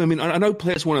player like him, I mean, I know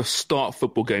players want to start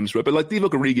football games, right? But like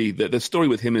Divock Origi, the story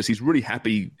with him is he's really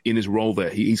happy in his role there.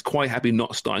 He's quite happy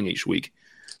not starting each week,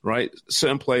 right?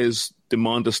 Certain players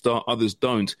demand to start, others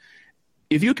don't.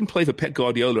 If you can play for Pep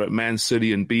Guardiola at Man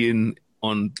City and be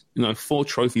on 4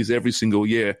 trophies every single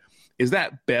year, is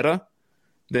that better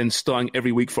than starting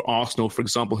every week for Arsenal, for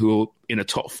example, who are in a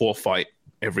top 4 fight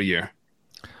every year?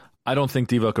 I don't think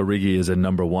Divock Origi is a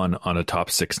number 1 on a top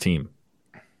 6 team.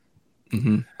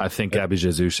 Mm-hmm. I think Gabby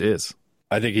Jesus is.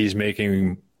 I think he's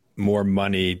making more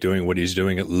money doing what he's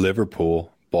doing at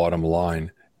Liverpool, bottom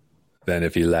line, than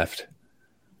if he left.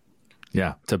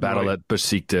 Yeah, to battle at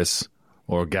Besiktas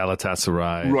or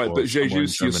Galatasaray. Right, but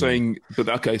Jesus, you're saying,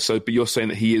 but you're saying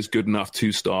that he is good enough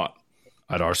to start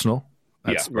at Arsenal?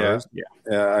 Yeah,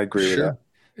 I agree with that.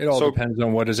 It all depends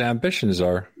on what his ambitions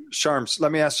are. Sharms,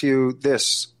 let me ask you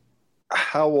this.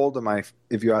 How old am I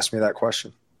if you ask me that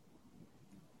question?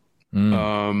 This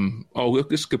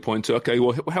is a good point too. Okay,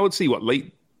 well, how old is he? What,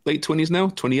 late 20s now?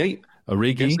 28?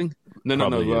 Origi?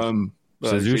 No.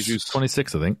 Jesus,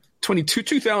 26, I think. 22,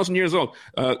 2,000 years old.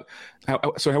 How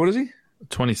old is he?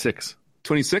 26.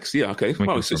 26? Yeah, okay.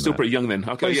 Well, he's still pretty young then.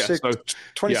 Okay, 26, yeah. So,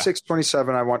 26,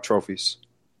 27, I want trophies.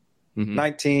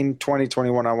 19, 20,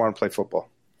 21, I want to play football.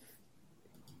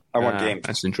 I want games.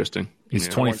 That's interesting. He's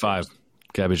 25.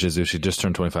 Gabby Jesus, he just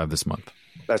turned 25 this month.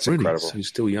 That's incredible. So he's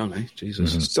still young, eh?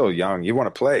 Jesus. He's still young. You want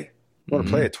to play. You want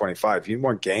to play at 25. You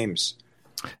want games.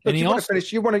 Look, you want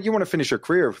to finish your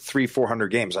career 300-400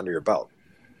 games under your belt.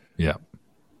 Yeah.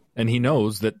 And he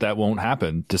knows that won't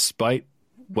happen despite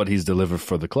what he's delivered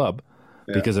for the club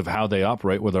because of how they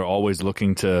operate, where they're always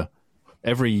looking to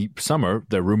every summer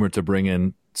they're rumored to bring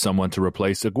in someone to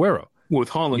replace Aguero. With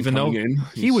Haaland even though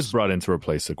he was brought in to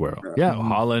replace Aguero. Yeah,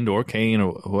 Haaland or Kane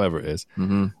or whoever it is.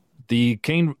 Mm-hmm. The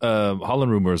Kane Haaland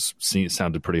rumors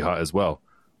sounded pretty hot as well.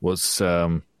 What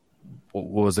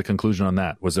was the conclusion on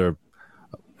that? Was there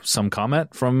some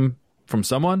comment from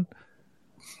someone?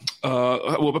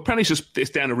 Well, apparently it's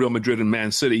down to Real Madrid and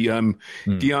Man City. Guillaume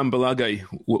Balage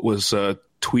was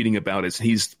tweeting about it.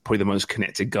 He's probably the most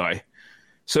connected guy,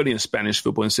 certainly in Spanish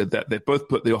football, and said that they both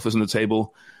put the offers on the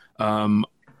table.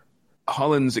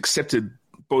 Haaland's accepted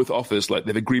both offers, like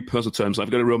they've agreed personal terms. Like, if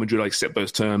I go to Real Madrid, I accept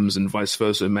those terms, and vice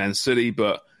versa in Man City,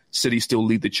 but City still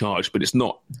lead the charge, but it's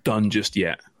not done just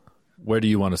yet. Where do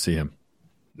you want to see him?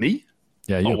 Me?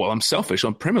 Yeah, you. Oh, well, I'm selfish.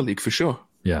 I'm Premier League for sure.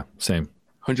 Yeah, same.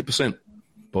 100%.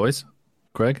 Boys?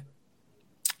 Craig?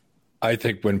 I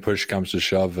think when push comes to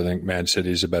shove, I think Man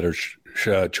City's a better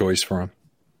choice for him.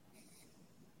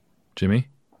 Jimmy?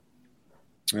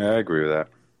 Yeah, I agree with that.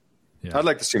 Yeah. I'd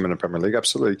like to see him in the Premier League,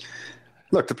 absolutely.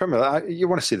 Look, the Premier League, you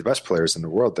want to see the best players in the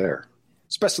world there.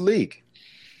 It's the best league.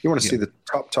 You want to see the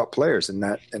top players in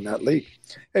that league.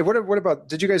 Hey, what about?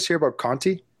 Did you guys hear about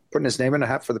Conte putting his name in a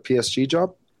hat for the PSG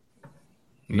job?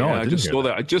 No, I just saw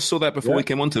that. I just saw that before we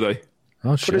came on today.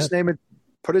 Oh shit!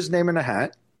 Put his name in a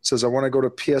hat. Says I want to go to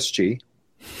PSG,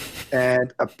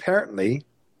 and apparently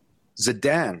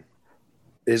Zidane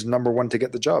is number one to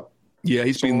get the job. Yeah,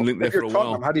 he's been linked there for a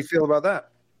while. How do you feel about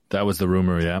that? That was the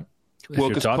rumor. Yeah. If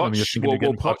you're Tottenham, you're thinking you're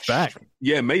getting Poch back.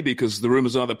 Yeah, maybe, because the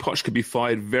rumors are that Poch could be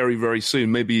fired very, very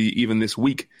soon, maybe even this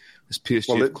week, as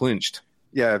PSG have clinched.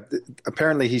 Yeah,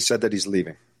 apparently he said that he's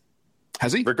leaving.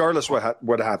 Has he? Regardless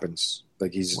what happens,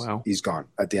 like he's gone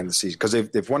at the end of the season because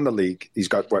they've won the league. He's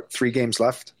got 3 games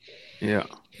left. Yeah,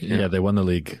 they won the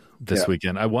league this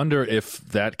weekend. I wonder if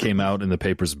that came out in the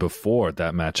papers before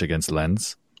that match against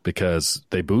Lens because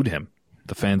they booed him.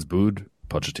 The fans booed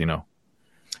Pochettino.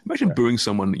 Imagine booing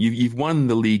someone. You've won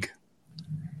the league,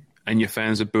 and your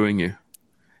fans are booing you.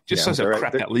 Just shows how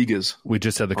crap that league is. We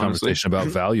just had the conversation about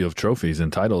value of trophies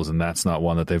and titles, and that's not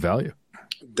one that they value.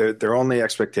 Their only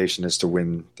expectation is to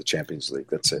win the Champions League.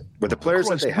 That's it. With the players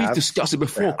that they have, we've discussed it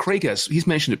before. Craig he's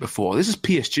mentioned it before. This is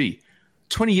PSG.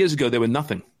 20 years ago, they were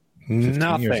nothing.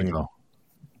 15 years ago.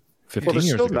 15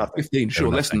 years ago. Nothing. 15, sure,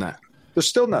 less than that. There's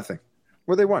still nothing.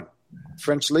 Well, they won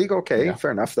French league. Okay,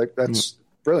 fair enough. That's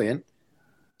brilliant.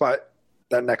 But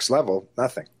that next level,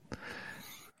 nothing.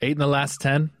 8 in the last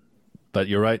 10. But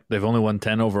you're right. They've only won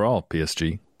 10 overall,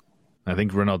 PSG. I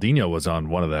think Ronaldinho was on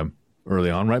one of them early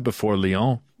on, right before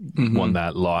Lyon won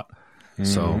that lot.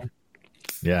 So,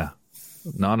 yeah,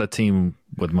 not a team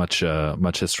with much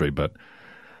history, but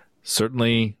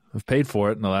certainly have paid for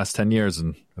it in the last 10 years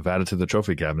and have added to the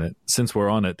trophy cabinet. Since we're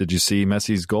on it, did you see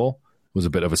Messi's goal? It was a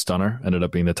bit of a stunner. Ended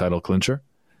up being the title clincher.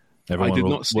 Everyone I did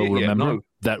not see will it remember yet, no.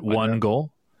 that one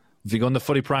goal. If you go on the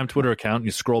Footy Prime Twitter account and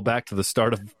you scroll back to the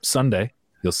start of Sunday,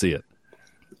 you'll see it.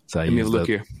 So Give me a look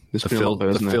here. The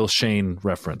Phil Shane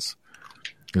reference.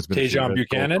 Tejan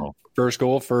Buchanan, first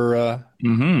goal for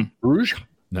Bruges.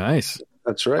 Nice.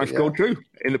 That's right. Nice goal too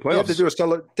in the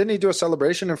playoffs. Didn't he do a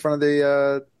celebration in front of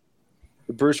the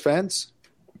Bruges fans?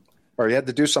 Or he had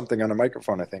to do something on a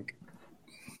microphone, I think.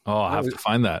 Oh, I'll have to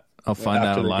find that. I'll find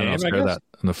that online. I'll share that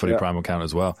on the Footy Prime account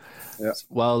as well. Yeah.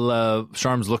 While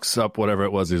Sharms looks up whatever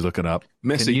it was he's looking up.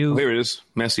 Messi. Here it is.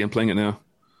 Messi. I'm playing it now.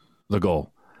 The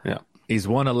goal. Yeah. He's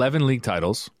won 11 league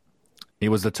titles. He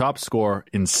was the top scorer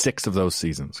in 6 of those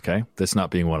seasons, okay? This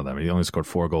not being one of them. He only scored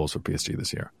 4 goals for PSG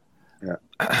this year.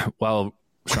 Yeah. Well,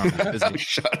 Sharms is busy.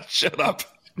 Shut up.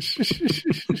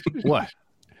 What?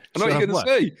 I know what you're going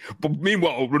to say. But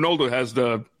meanwhile, Ronaldo has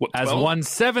has won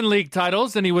 7 league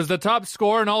titles, and he was the top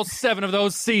scorer in all 7 of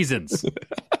those seasons.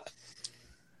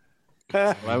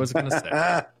 What I was going to say.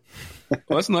 Well,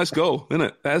 that's a nice goal, isn't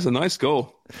it? That is a nice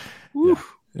goal. Yeah,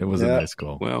 it was a nice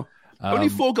goal. Well, only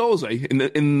 4 goals,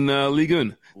 in Ligue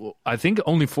 1. I think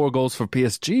only 4 goals for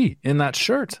PSG in that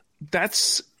shirt.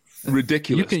 That's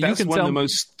ridiculous. That's one of the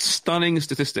most stunning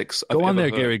statistics I've ever ever there,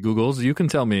 heard. Gary Googles. You can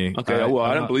tell me. Okay, well,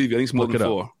 I don't believe you. I think it's more than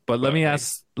 4. But let me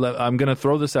ask. I'm going to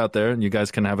throw this out there, and you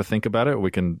guys can have a think about it. Or we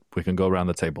can go around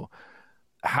the table.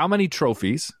 How many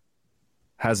trophies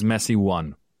has Messi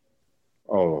won?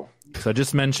 Oh, So I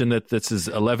just mentioned that this is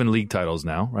 11 league titles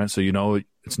now, right? So you know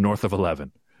it's north of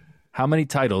 11. How many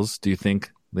titles do you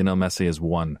think Lionel Messi has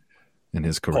won in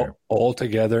his career?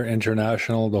 Altogether,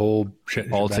 international, the whole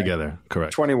shit. Altogether,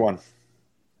 correct. 21.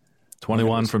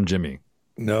 21 from Jimmy.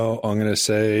 No, I'm going to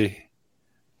say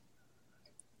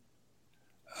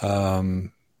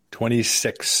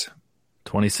 26.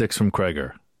 26 from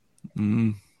Kreger.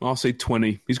 I'll say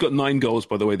 20. He's got 9 goals,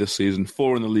 by the way, this season.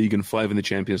 4 in the league and 5 in the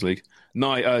Champions League.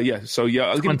 9, yeah. So, yeah,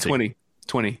 I'll give him 20.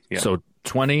 20, yeah. So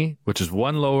 20, which is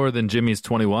 1 lower than Jimmy's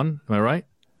 21. Am I right?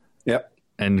 Yep.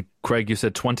 And Craig, you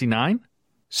said 29?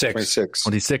 26.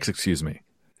 26, excuse me.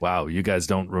 Wow, you guys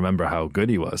don't remember how good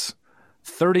he was.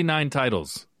 39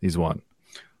 titles he's won.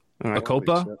 All right. A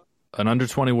Copa, an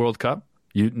under-20 World Cup.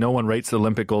 No one rates the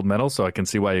Olympic gold medal, so I can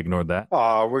see why you ignored that.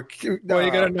 Oh, we're cute. Well,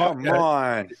 you got to know. Come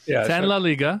on. Yeah, 10 La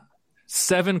Liga,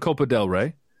 7 Copa del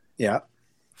Rey, Yeah.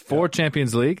 4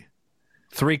 Champions League,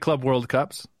 3 Club World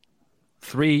Cups,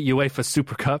 3 UEFA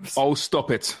Super Cups, Oh,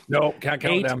 stop it. No, can't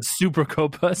count 8 them. Super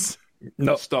Copas,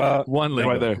 No, Stop. 1 Liga.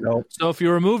 Right there. No, So if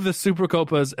you remove the Super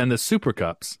Copas and the Super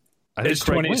Cups, I think it's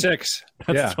Craig wins. 26.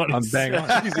 That's Yeah, I'm 26. bang on.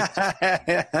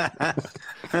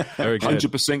 Very good.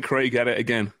 100% Craig at it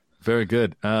again. Very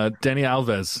good. Danny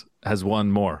Alves has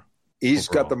won more. He's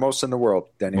got the most in the world,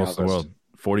 Danny Most in the Alves. world.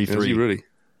 43. Is he really?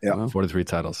 Yeah. 43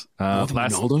 titles. More than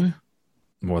last- Ronaldo?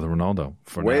 More than Ronaldo.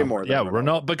 For Way now. more than Yeah,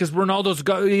 Ronaldo. because Ronaldo's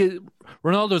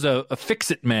a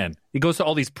fix-it man. He goes to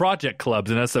all these project clubs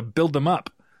and has to build them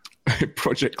up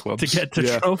Project clubs. to get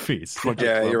to trophies. Project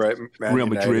Yeah, clubs. you're right. Man Real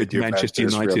Madrid, United, Manchester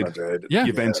Juventus, Real United. Madrid. Yeah.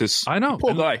 Juventus. I know.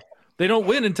 Poor guy. They don't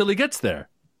win until he gets there.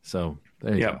 So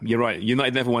there you Yeah, go. you're right.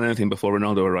 United never won anything before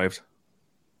Ronaldo arrived.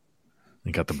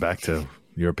 He got them back to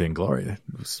European glory. It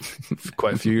was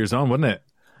quite a few years on, wasn't it?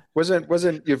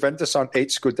 Wasn't Juventus on 8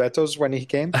 Scudettos when he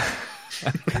came?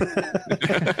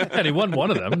 And he won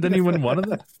one of them. Didn't he win one of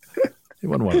them? He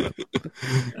won one of them.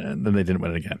 And then they didn't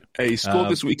win it again. Hey, he scored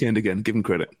this weekend again. Give him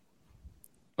credit.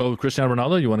 Oh, Cristiano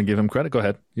Ronaldo, you want to give him credit? Go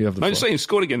ahead. You have the floor. I'm just saying he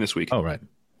scored again this week. Oh, right.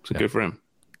 So good for him.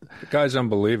 The guy's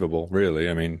unbelievable, really.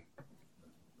 I mean,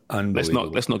 unbelievable.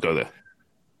 Let's not go there.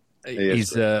 He's,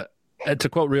 to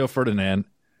quote Rio Ferdinand,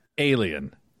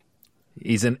 alien.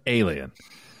 He's an alien.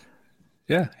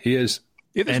 Yeah, he is.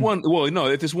 If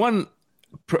there's one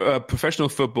professional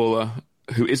footballer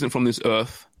who isn't from this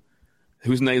earth,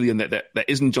 who's an alien that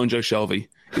isn't John Joe Shelby,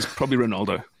 it's probably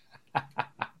Ronaldo.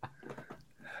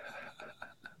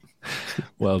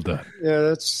 Well done.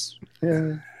 Yeah, it's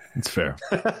fair.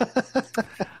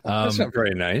 That's not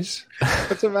very nice.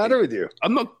 What's the matter with you?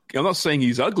 I'm not saying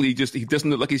he's ugly. Just he doesn't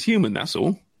look like he's human. That's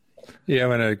all. Yeah, I'm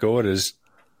gonna go at his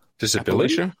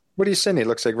disability. What are you saying? He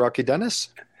looks like Rocky Dennis.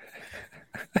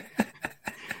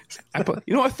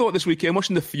 You know, I thought this weekend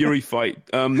watching the Fury fight.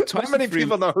 How many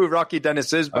people know who Rocky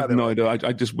Dennis is? By the way, no idea.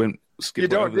 I just went. You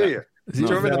don't, do you? Do you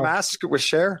remember the mask with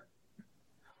Cher?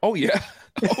 Oh yeah.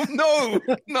 Oh no,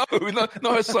 not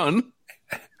her son.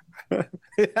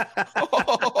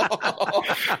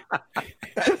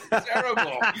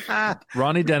 Terrible.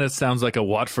 Ronnie Dennis sounds like a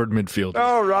Watford midfielder.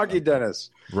 Oh, Rocky Dennis.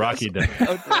 Rocky Dennis.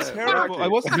 That's terrible. Rocky. I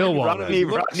wasn't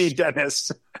Rodney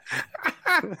Dennis.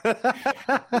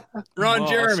 Ron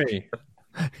Jeremy.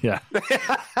 Yeah.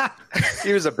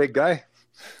 He was a big guy.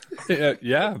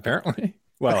 Yeah, apparently.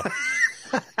 Well,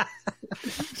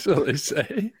 so they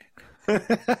say.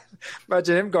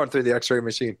 Imagine him going through the X-ray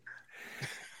machine.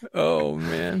 Oh,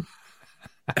 man.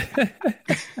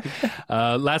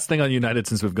 Last thing on United,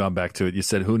 since we've gone back to it, you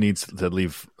said who needs to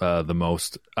leave the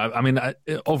most.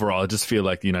 Overall, I just feel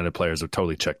like the United players are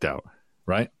totally checked out,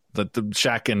 right? The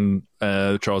Shaq and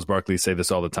Charles Barkley say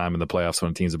this all the time in the playoffs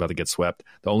when a team's about to get swept.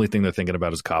 The only thing they're thinking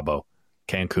about is Cabo,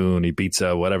 Cancun,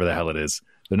 Ibiza, whatever the hell it is.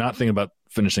 They're not thinking about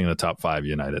finishing in the top 5,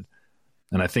 United.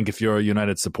 And I think if you're a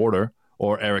United supporter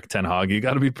or Eric Ten Hag, you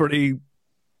got to be pretty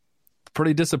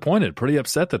disappointed, pretty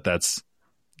upset that that's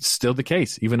still the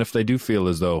case, even if they do feel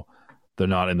as though they're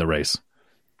not in the race.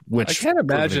 Which I can't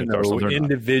imagine, though,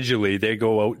 individually they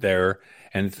go out there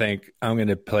and think, I'm going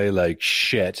to play like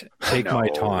shit, take my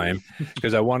time,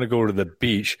 because I want to go to the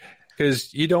beach,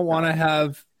 because you don't want to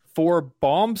have 4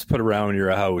 bombs put around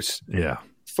your house. Yeah.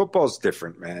 Football's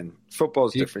different, man.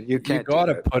 Football's different. You can't. You got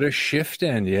to put a shift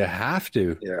in. You have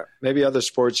to. Yeah. Maybe other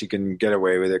sports you can get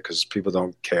away with it because people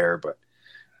don't care, but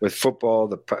with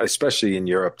football, especially in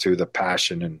Europe too, the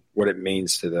passion and what it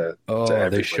means to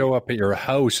they show up at your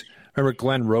house. Remember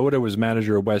Glenn Rhoda was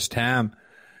manager of West Ham,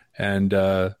 and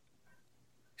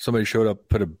somebody showed up,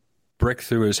 put a brick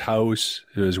through his house,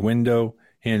 through his window.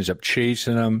 He ends up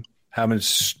chasing him, having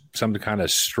some kind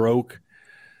of stroke.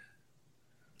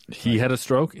 He had a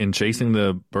stroke in chasing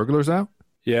the burglars out?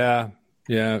 Yeah.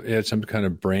 He had some kind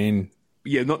of brain.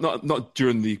 Yeah, not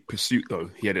during the pursuit though.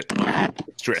 He had it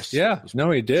stress. Yeah, no,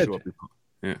 he did.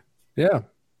 Yeah.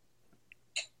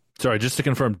 Sorry, just to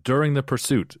confirm, during the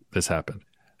pursuit, this happened.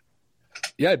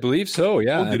 Yeah, I believe so.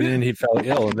 Yeah, and then he fell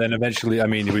ill, and then eventually, I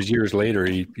mean, it was years later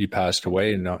he passed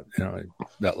away, and not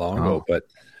that long ago. But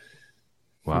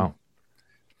wow,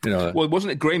 well,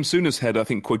 wasn't it Graham Souness had, I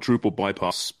think, quadruple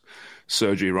bypass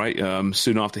surgery, right?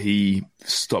 Soon after he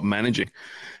stopped managing.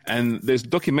 And there's a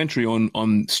documentary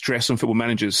on stress on football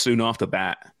managers soon after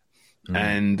that.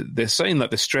 And they're saying that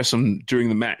the stress during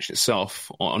the match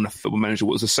itself on a football manager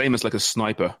was the same as like a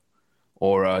sniper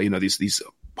or, these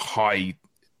high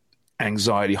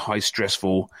anxiety, high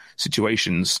stressful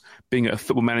situations. Being a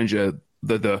football manager,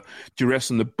 the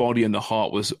duress on the body and the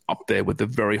heart was up there with the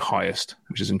very highest,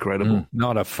 which is incredible.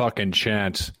 Not a fucking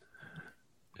chance.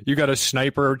 You got a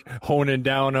sniper honing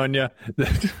down on you.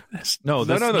 No,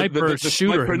 the shooter,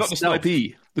 sniper, not the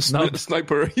snipey. The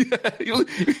sniper.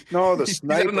 No, the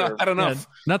sniper. Had enough.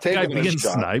 Yeah, not the guy being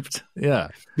sniped. Yeah.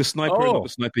 The sniper, not the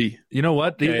snipey. You know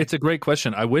what? Okay. It's a great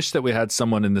question. I wish that we had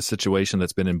someone in this situation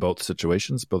that's been in both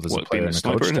situations, both as a player and a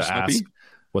coach, to ask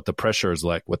what the pressure is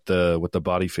like, what the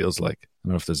body feels like. I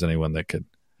don't know if there's anyone that could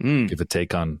give a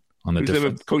take on the difference.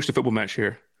 Never coached a football match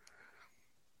here.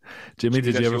 Jimmy,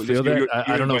 did you ever feel that?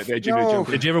 I don't know. No.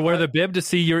 Did you ever wear the bib to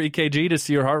see your EKG, to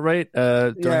see your heart rate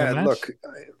during the match? Look,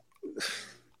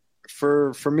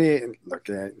 for me, look,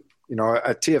 at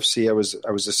TFC, I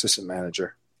was assistant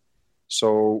manager,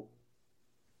 so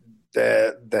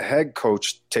the head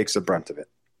coach takes the brunt of it,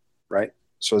 right?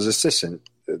 So as assistant,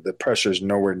 the pressure is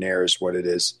nowhere near as what it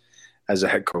is as a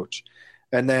head coach,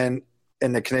 and then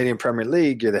in the Canadian Premier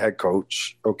League, you're the head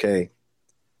coach, okay,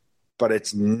 but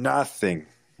it's nothing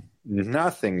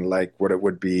like what it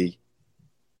would be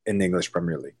in the English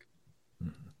Premier League.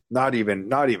 Not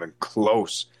even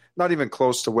close. Not even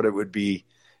close to what it would be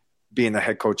being the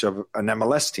head coach of an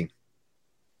MLS team.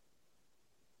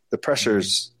 The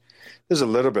pressure's there's a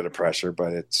little bit of pressure,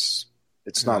 but it's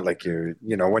not like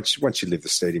once you leave the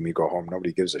stadium, you go home.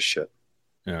 Nobody gives a shit.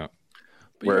 Yeah.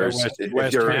 Whereas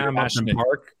West Ham, Upton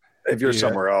Park, if you're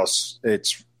somewhere else,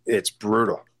 it's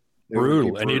brutal.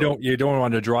 Brutal, and you don't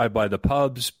want to drive by the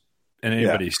pubs and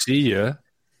anybody see you.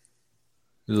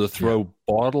 They'll throw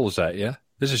bottles at you.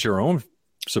 This is your own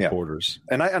supporters.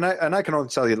 Yeah. And I can only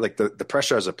tell you, like the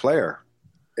pressure as a player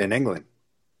in England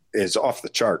is off the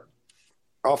chart.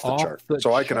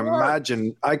 So I can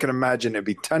imagine it'd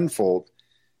be tenfold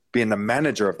being the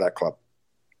manager of that club.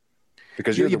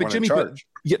 Because you're the one in charge.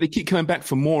 Yet they keep coming back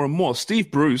for more and more.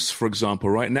 Steve Bruce, for example,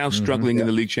 right now struggling in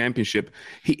the league championship.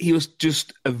 He was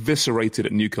just eviscerated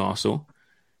at Newcastle.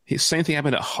 Same thing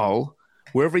happened at Hull.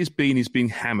 Wherever he's been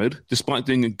hammered, despite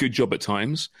doing a good job at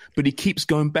times. But he keeps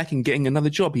going back and getting another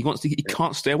job. He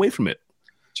can't stay away from it.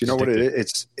 Do you know what it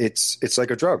is? It's like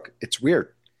a drug. It's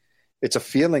weird. It's a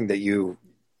feeling that you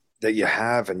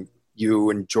have, and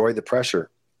you enjoy the pressure.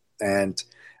 And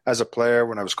as a player,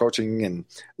 when I was coaching, and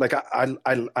like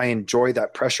I enjoy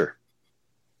that pressure.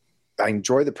 I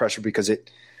enjoy the pressure because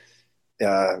it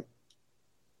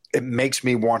makes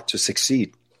me want to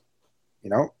succeed,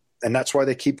 and that's why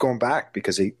they keep going back,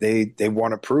 because they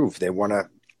want to prove, they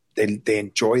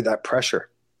enjoy that pressure.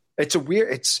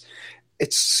 It's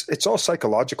it's all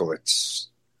psychological. It's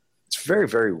very,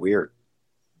 very weird.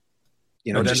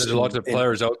 Then there's lots of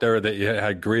players out there that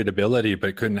had great ability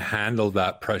but couldn't handle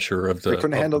that pressure of the. They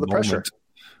couldn't handle the pressure.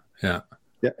 Yeah,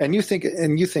 yeah. And you think,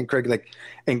 Craig, like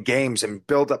in games and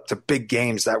build up to big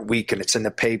games that week, and it's in the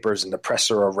papers and the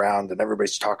press are around, and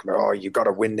everybody's talking about, oh, you got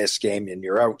to win this game, and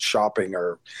you're out shopping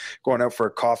or going out for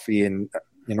a coffee and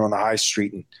on the high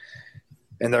street,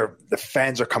 and the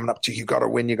fans are coming up to you. You got to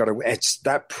win. You got to win. It's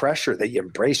that pressure that you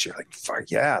embrace. You're like, fuck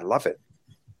yeah, I love it.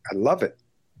 I love it.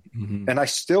 Mm-hmm. And I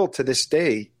still, to this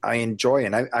day, I enjoy,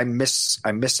 and I miss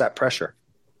that pressure.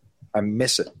 I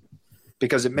miss it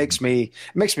because it makes me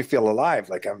feel alive.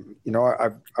 Like I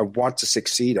want to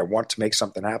succeed. I want to make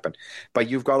something happen. But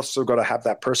you've also got to have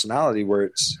that personality where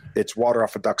it's water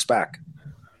off a duck's back.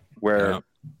 Where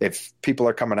if people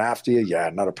are coming after you,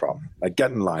 not a problem. Like,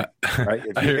 get in line, right?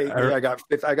 If you hate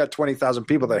me, I got 20,000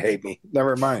 people that hate me.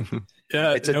 Never mind.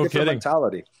 It's a different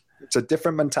mentality. It's a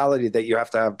different mentality that you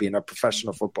have to have being a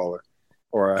professional footballer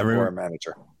or a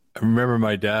manager. I remember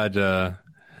my dad,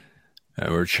 we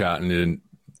were chatting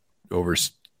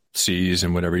overseas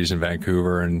and whatever. He's in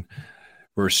Vancouver and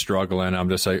we're struggling. I'm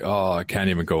just like, oh, I can't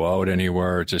even go out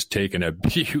anywhere. Just taking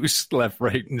abuse left,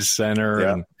 right, and center.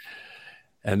 Yeah.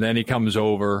 And then he comes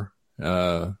over,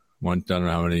 I don't know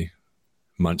how many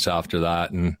months after that,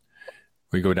 and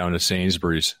we go down to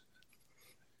Sainsbury's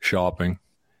shopping.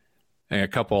 And a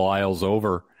couple aisles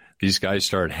over, these guys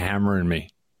start hammering me.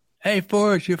 Hey,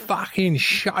 Forrest, you fucking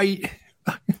shite.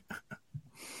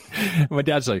 My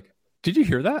dad's like, did you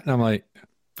hear that? And I'm like,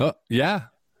 oh, yeah.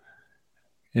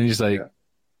 And he's like,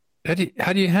 how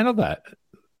do you handle that?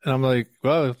 And I'm like,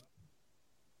 well,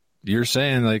 you're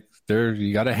saying like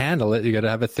you got to handle it. You got to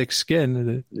have a thick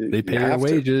skin. They pay your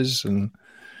wages, and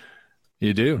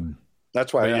you do.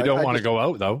 That's why you don't want to go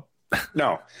out, though.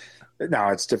 No,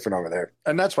 it's different over there.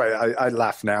 And that's why I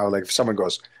laugh now. Like if someone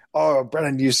goes, oh,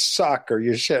 Brennan, you suck or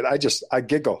you shit, I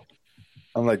giggle.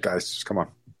 I'm like, guys, come on.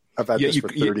 I've had this for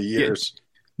 30 years.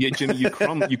 Yeah, Jimmy, you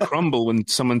crumble when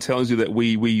someone tells you that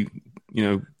we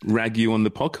rag you on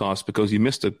the podcast because you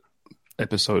missed an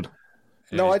episode.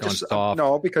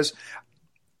 No, because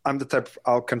I'm the type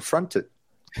I'll confront it.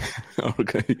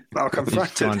 Okay. I'll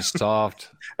confront it. Soft.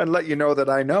 And let you know that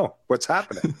I know what's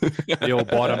happening. The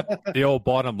old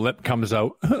bottom lip comes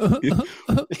out.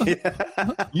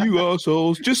 You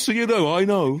assholes. Just so you know, I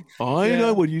know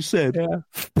what you said. Yeah.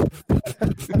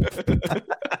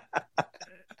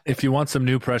 If you want some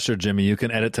new pressure, Jimmy, you can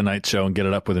edit tonight's show and get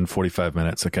it up within 45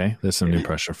 minutes, okay? There's some new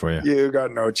pressure for you. You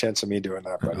got no chance of me doing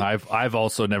that, buddy. I've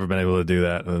also never been able to do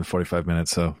that in 45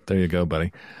 minutes, so there you go,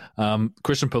 buddy.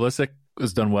 Christian Pulisic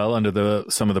has done well under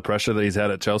some of the pressure that he's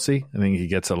had at Chelsea. I think he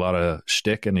gets a lot of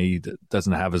shtick, and he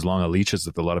doesn't have as long a leash as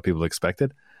a lot of people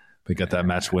expected. We got that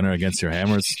match winner against your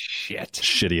Hammers.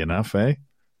 Shitty enough, eh?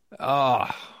 Oh,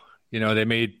 they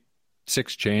made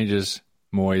 6 changes,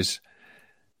 Moyes.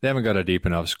 They haven't got a deep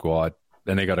enough squad,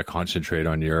 and they got to concentrate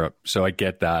on Europe. So I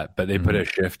get that, but they put a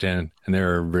shift in, and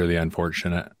they're really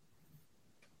unfortunate.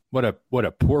 What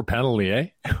a poor penalty, eh?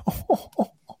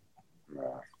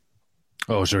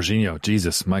 Oh, Jorginho,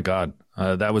 Jesus, my God,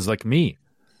 that was like me.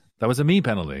 That was a me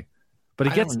penalty. But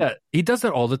he gets that. He does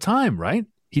that all the time, right?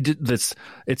 He did this.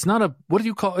 It's not a. What do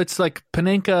you call? It's like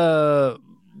Panenka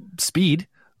speed,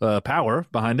 power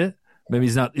behind it. Maybe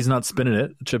he's not spinning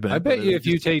it, chipping it. I bet you if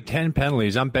you take 10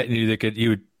 penalties, I'm betting you that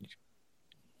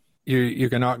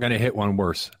you're not going to hit one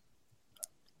worse.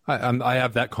 I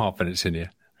have that confidence in you.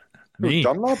 Me?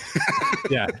 Dunlop?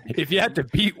 Yeah. If you had to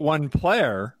beat one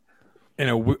player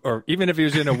or even if he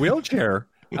was in a wheelchair,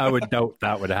 I would doubt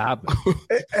that would happen.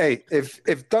 Hey,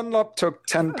 if Dunlop took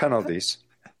 10 penalties,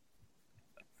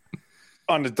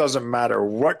 and it doesn't matter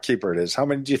what keeper it is, how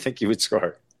many do you think he would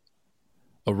score?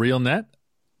 A real net?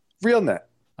 Real net.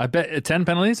 I bet 10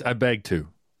 penalties. I beg 2.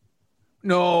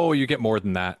 No, you get more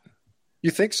than that.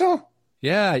 You think so?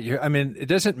 Yeah, I mean, it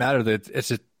doesn't matter that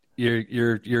it's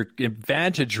your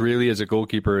advantage really as a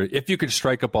goalkeeper. If you could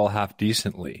strike a ball half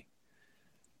decently,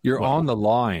 you're on the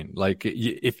line. Like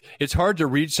if it's hard to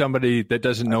reach somebody that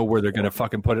doesn't know where they're going to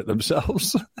fucking put it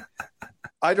themselves.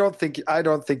 I don't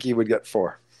think he would get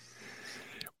 4.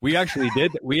 We actually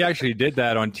did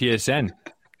that on TSN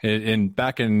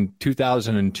back in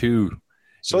 2002.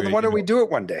 So then why don't we do it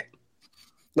one day?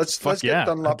 Let's get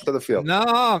Dunlop to the field.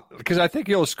 No, because I think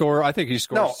he'll score. I think he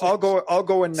scores. No, 6. I'll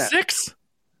go in net. 6?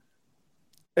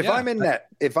 If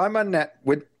I'm on net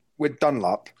with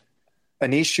Dunlop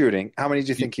and he's shooting, how many do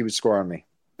you think he would score on me?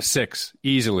 6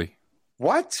 easily.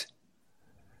 What?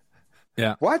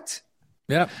 Yeah. What?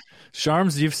 Yeah.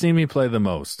 Sharms, you've seen me play the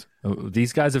most.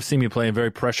 These guys have seen me play in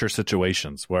very pressure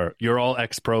situations where you're all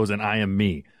ex-pros and I am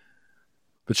me.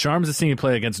 But Sharms has seen me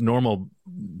play against normal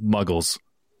muggles.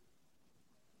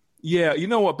 Yeah, you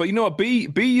know what? But you know what?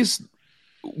 B is...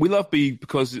 We love B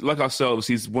because, like ourselves,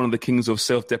 he's one of the kings of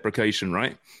self-deprecation,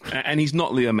 right? And he's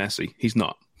not Leo Messi. He's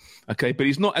not. Okay? But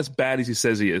he's not as bad as he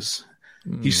says he is.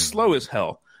 He's slow as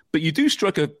hell. But you do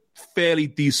strike a fairly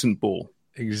decent ball.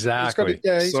 Exactly.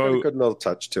 He's got a good little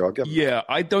touch, too. I'll give him that.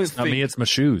 I don't think... Not me, it's my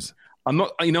shoes. I'm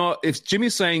not... You know, if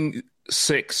Jimmy's saying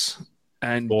 6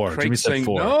 and 4. Craig's Jimmy said saying...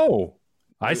 4. No!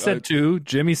 I said 2.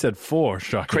 Jimmy said 4.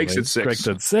 Shockingly. Craig said 6. Craig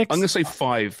said 6. I'm going to say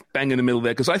 5. Bang in the middle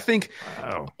there, because I think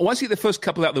once you get the first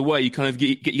couple out of the way, you kind of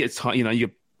get tight. You know, you're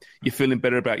feeling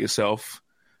better about yourself,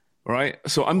 right?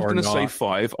 So I'm going to say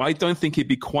 5. I don't think he'd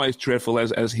be quite as dreadful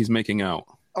as he's making out.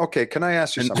 Okay, can I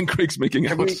ask you something? And Craig's making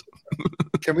out.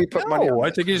 Can we put money on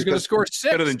I think he's going to score 6.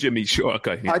 Better than Jimmy, sure.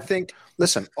 Okay. Yeah. I think.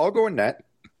 Listen, I'll go in net,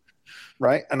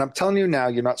 right? And I'm telling you now,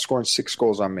 you're not scoring 6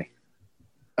 goals on me.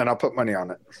 And I'll put money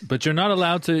on it. But you're not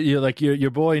allowed to.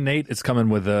 Your boy Nate is coming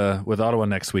with Ottawa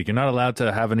next week. You're not allowed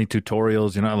to have any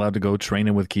tutorials. You're not allowed to go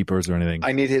training with keepers or anything.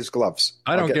 I need his gloves.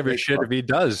 I don't give a shit if he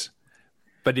does,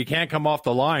 but he can't come off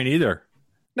the line either.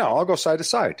 No, I'll go side to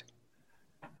side.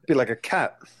 Be like a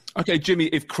cat. Okay, Jimmy.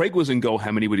 If Craig was in goal,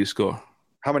 how many would he score?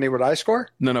 How many would I score?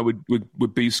 No,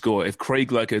 would B score? If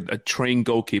Craig, like a trained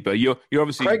goalkeeper, you're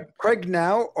obviously Craig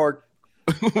now or.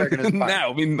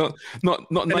 Now, I mean, not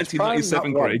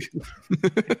 1997, Craig.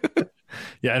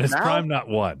 Yeah, in his prime, not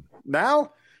 1.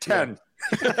 Now, 10.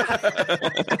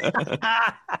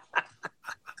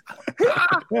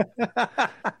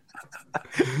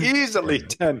 Easily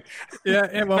 10.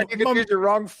 Yeah, well, you can use your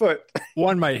wrong foot.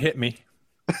 1 might hit me.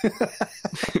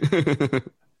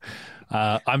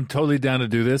 I'm totally down to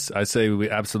do this. I say we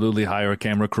absolutely hire a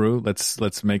camera crew.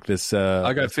 Let's make this.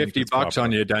 I got $50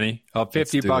 on you, Denny.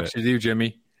 $50 to you,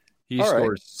 Jimmy. He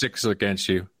scores 6 against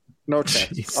you. No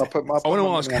chance. I'll put I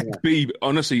want to ask B.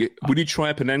 Honestly, would you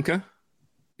try a Panenka?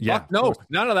 Yeah. No,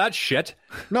 none of that shit.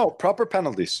 No, proper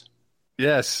penalties.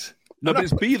 Yes. No, but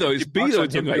it's B though. It's B though.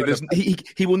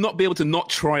 He will not be able to not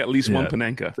try at least one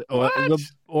Panenka.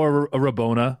 Or a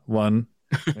Rabona one.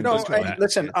 No,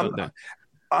 listen.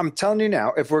 I'm telling you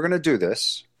now, if we're going to do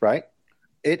this, right,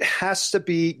 it has to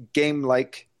be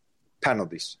game-like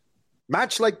penalties.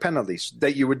 Match-like penalties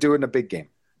that you would do in a big game.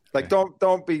 Like,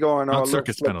 don't be going,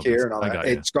 circus penalties here and all that.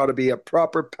 It's got to be a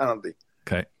proper penalty.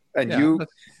 Okay. And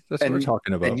that's what we're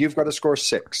talking about. And you've got to score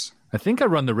 6. I think I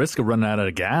run the risk of running out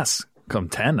of gas come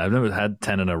 10. I've never had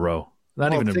 10 in a row.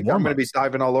 Not even in warm-up. I'm going to be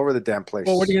diving all over the damn place.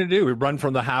 Well, what are you going to do? We run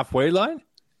from the halfway line?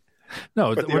 No,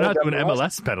 we're not doing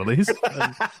MLS penalties.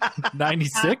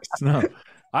 96? No.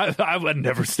 I would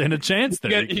never stand a chance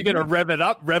there. You're going to rev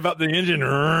up the engine.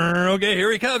 Okay, here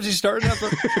he comes. He's starting up.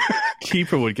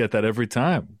 Keeper would get that every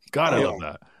time. God, I love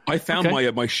that. I found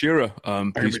my Shearer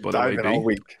piece, by the way. All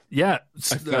week. Yeah.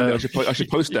 I should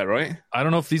post that, right? I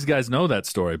don't know if these guys know that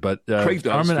story, but Craig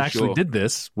does, Armin actually did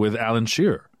this with Alan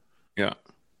Shearer. Yeah.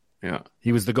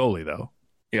 He was the goalie, though.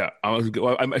 Yeah.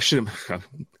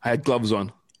 I had gloves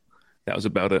on. That was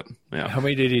about it. Yeah. How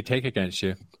many did he take against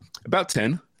you? About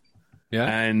 10. Yeah.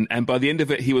 And by the end of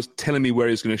it, he was telling me where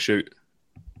he was going to shoot.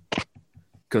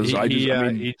 Because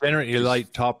he generally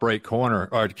liked top right corner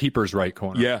or keeper's right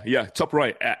corner. Yeah, top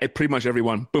right. Pretty much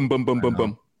everyone. Boom, boom, boom, boom,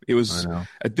 boom. It was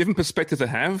a different perspective to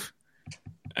have.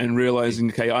 and realizing,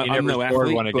 okay, I'm no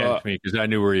athlete, one against me because I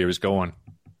knew where he was going.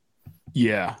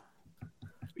 Yeah.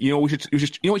 We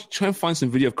should try and find some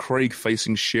video of Craig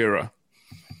facing Shearer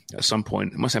at some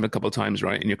point. It must happen a couple of times,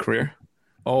 right, in your career?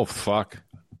 Oh, fuck.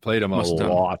 Played him a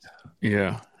lot.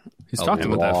 Yeah. He's talked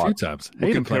about that a few times.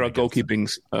 We'll compare our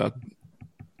goalkeeping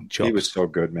chops. He was so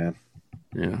good, man.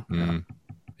 Yeah.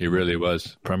 He really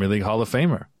was. Premier League Hall of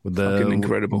Famer with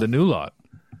incredible. the new lot.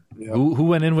 Yep. Who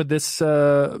went in with this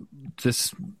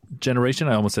this generation?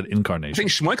 I almost said incarnation. I think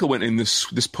Schmeichel went in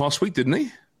this past week, didn't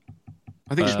he?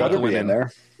 I think Schmeichel went in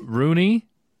there. Rooney,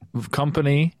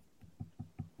 Company.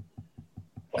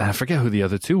 I forget who the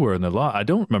other two were in the lot. I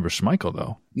don't remember Schmeichel,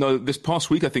 though. No, this past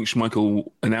week, I think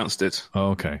Schmeichel announced it.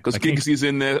 Oh, okay. Because Giggs's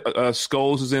in there.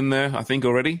 Scholes is in there, I think,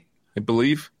 already, I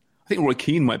believe. I think Roy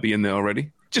Keane might be in there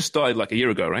already. Just started like a year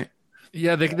ago, right?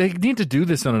 Yeah, they need to do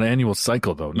this on an annual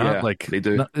cycle, though. Not like they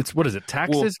do. What is it?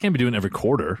 Taxes? Well, can't be doing it every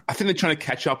quarter. I think they're trying to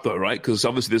catch up, though, right? Because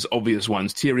obviously there's obvious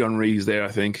ones. Thierry Henry's there, I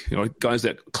think. Guys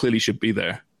that clearly should be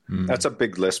there. That's a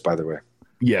big list, by the way.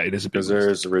 Yeah, it is a big list.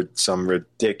 Because there's some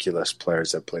ridiculous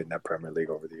players that played in that Premier League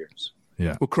over the years.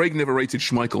 Yeah. Well, Craig never rated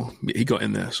Schmeichel. He got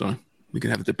in there, so we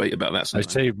can have a debate about that sometime.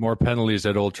 I saved more penalties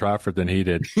at Old Trafford than he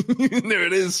did. There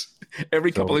it is.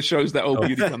 Every couple of shows, that old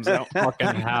beauty comes out. Fucking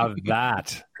have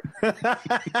that.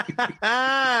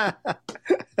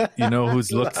 You know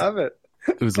who's looked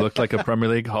like a Premier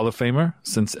League Hall of Famer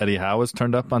since Eddie Howe has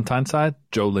turned up on Tyneside?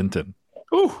 Joe Linton.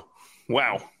 Ooh,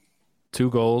 wow. 2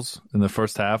 goals in the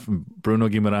first half. Bruno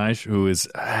Guimaraes, who is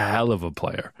a hell of a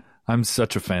player. I'm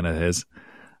such a fan of his.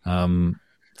 3-0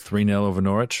 over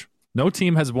Norwich. No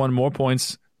team has won more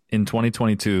points in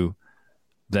 2022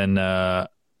 than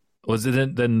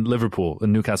Liverpool,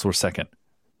 and Newcastle were second.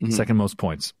 Mm-hmm. Second most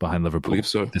points behind Liverpool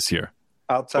this year.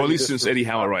 Or at least since Eddie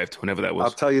Howe arrived, whenever that was.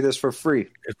 I'll tell you this for free.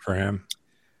 Good for him.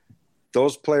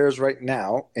 Those players right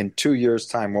now, in 2 years'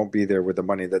 time, won't be there with the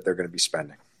money that they're going to be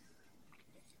spending.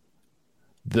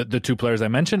 The 2 players I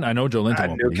mentioned, I know Joe Linton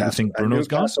won't be. You think Bruno's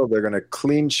gone? They're going to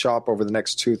clean shop over the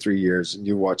next 2-3 years, and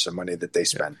you watch the money that they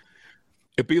spend.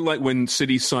 It'd be like when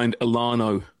City signed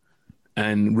Elano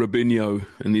and Robinho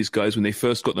and these guys when they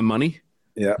first got the money.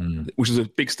 Yeah. Which is a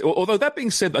big... Although that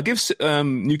being said, I give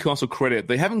Newcastle credit.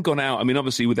 They haven't gone out... I mean,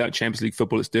 obviously, without Champions League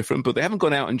football, it's different, but they haven't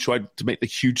gone out and tried to make the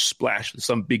huge splash with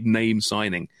some big name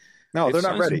signing. No, they're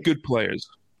not ready. Some good players,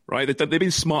 right? They've been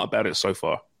smart about it so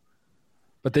far.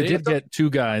 But they did get 2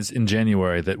 guys in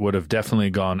January that would have definitely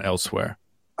gone elsewhere.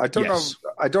 I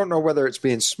don't know whether it's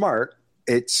being smart.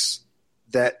 It's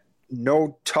that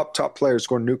no top players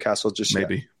go to Newcastle just yet.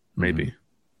 Maybe.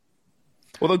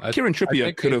 Although Kieran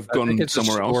Trippier could have gone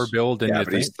somewhere else. Build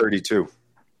but he's 32.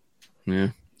 Yeah.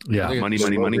 Money.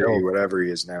 Whatever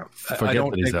he is now. I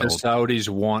don't think the Saudis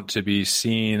want to be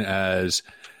seen as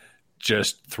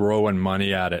just throwing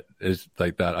money at it is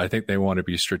like that. I think they want to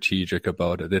be strategic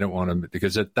about it. They don't want to,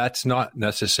 because that's not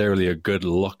necessarily a good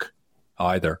look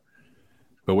either.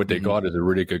 But what they got is a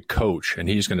really good coach, and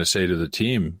he's going to say to the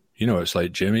team, it's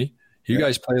like, Jimmy, you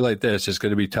guys play like this, it's going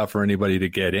to be tough for anybody to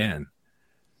get in.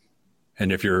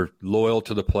 And if you're loyal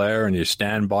to the player and you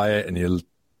stand by it and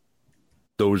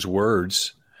those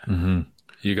words,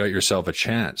 you got yourself a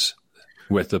chance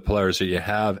with the players that you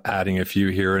have, adding a few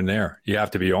here and there. You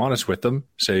have to be honest with them,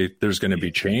 say there's going to be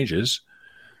changes.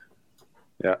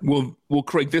 Yeah. Well,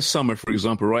 Craig, this summer, for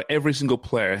example, right, every single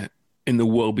player in the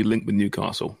world will be linked with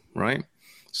Newcastle, right?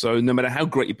 So no matter how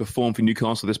great you perform for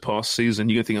Newcastle this past season,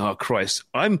 you're going to think, oh, Christ,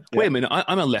 wait a minute,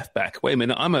 I'm a left back. Wait a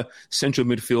minute, I'm a central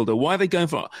midfielder. Why are they going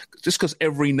for... Just because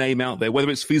every name out there, whether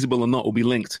it's feasible or not, will be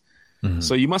linked.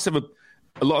 So you must have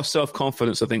a lot of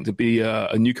self-confidence, I think, to be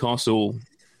a Newcastle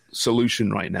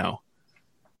solution right now.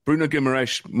 Bruno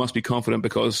Guimaraes must be confident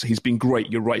because he's been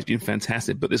great. You're right, he's been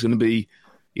fantastic. But there's going to be,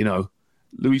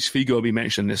 Luis Figo will be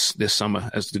mentioned this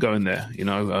summer as to go in there.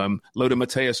 Loda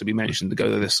Mateus will be mentioned to go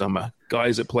there this summer.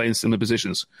 Guys that play in similar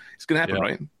positions. It's going to happen,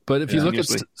 right? But if you look at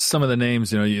some of the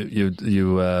names, you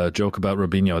joke about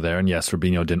Robinho there, and yes,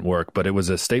 Robinho didn't work, but it was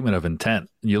a statement of intent.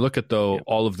 You look at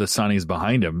all of the signings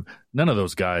behind him. None of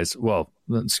those guys. Well,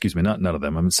 excuse me, not none of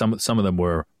them. I mean, some of them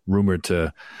were rumored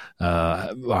to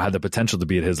or had the potential to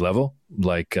be at his level,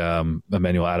 like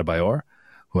Emmanuel Adebayor,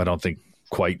 who I don't think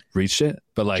quite reached it,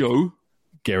 but like Joe.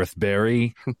 Gareth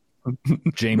Barry,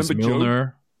 James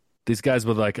Milner, these guys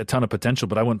with like a ton of potential,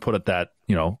 but I wouldn't put it that,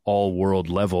 all world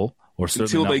level or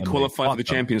until they qualify for the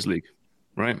Champions League,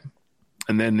 right?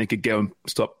 And then they could go and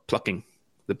stop plucking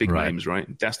the big names, right?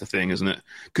 That's the thing, isn't it?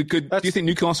 Do you think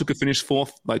Newcastle could finish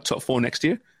fourth, like top 4 next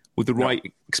year with the right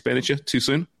expenditure? Too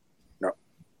soon?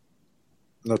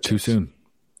 No, too soon.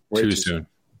 Too soon.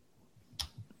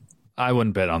 I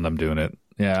wouldn't bet on them doing it.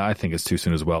 Yeah, I think it's too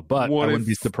soon as well. But I wouldn't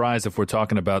be surprised if we're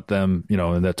talking about them,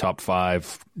 in the top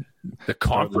 5 the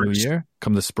conference new year,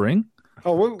 come the spring.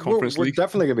 Oh, we're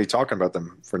definitely going to be talking about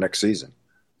them for next season.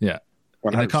 Yeah,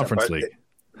 in the conference league.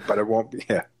 But it won't be,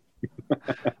 yeah.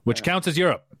 Which counts as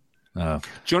Europe.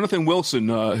 Jonathan Wilson,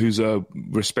 who's a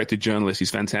respected journalist,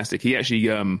 he's fantastic. He actually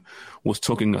was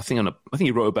talking, I think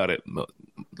he wrote about it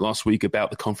last week about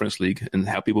the Conference League and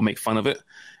how people make fun of it.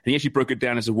 And he actually broke it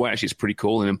down as why actually it's pretty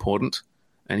cool and important.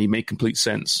 And he made complete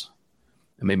sense.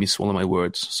 It made me swallow my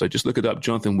words. So just look it up,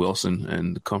 Jonathan Wilson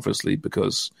and the Conference League,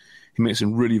 because he makes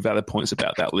some really valid points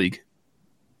about that league.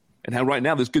 And how right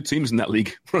now there's good teams in that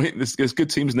league, right? There's good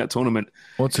teams in that tournament.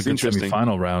 Well, it's a good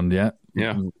semi-final round, yeah.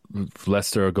 Yeah.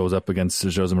 Leicester goes up against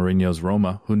Jose Mourinho's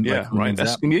Roma. Who right.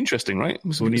 That's going to be interesting, right?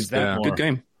 Who needs that more? Good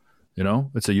game.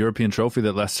 It's a European trophy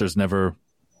that Leicester's never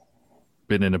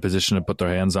been in a position to put their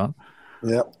hands on.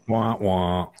 Yep. Wah,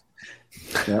 wah.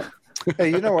 Yep.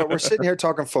 Hey, you know what? We're sitting here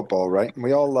talking football, right? And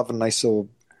we all love a nice little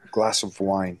glass of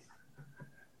wine.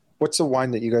 What's the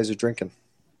wine that you guys are drinking?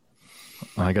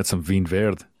 I got some Vin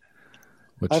Verde,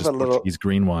 which is Portuguese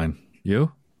green wine.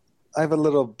 You? I have a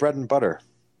little bread and butter.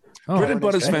 Oh, bread and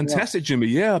butter's fantastic, Jimmy.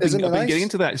 Yeah, I've been getting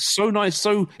into that. It's so nice.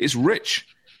 It's rich.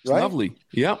 It's lovely.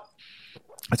 Yep.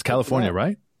 It's California,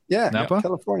 right? Yeah, Napa?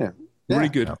 California. Yeah. Really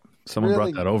good. Yeah. Someone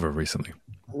brought that over recently.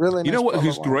 Really nice. You know what?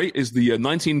 Who's great is the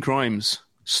 19 Crimes.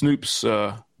 Snoop's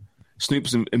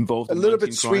involved. A little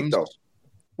bit sweet though.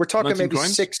 We're talking maybe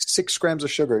crimes? 6 grams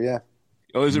of sugar. Yeah.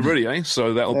 Oh, is it really?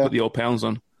 So that'll put the old pounds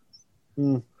on,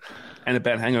 and a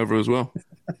bad hangover as well.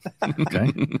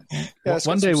 Okay. Yeah,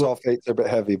 one day sulfates are a bit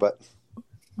heavy, but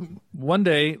one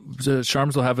day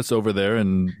Sharms will have us over there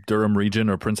in Durham region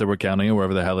or Prince Edward County or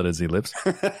wherever the hell it is he lives.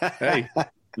 Hey.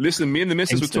 Listen, me and the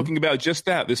missus were talking about just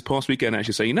that this past weekend.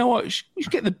 Actually, say, you know what? We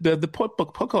should get the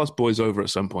podcast boys over at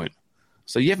some point.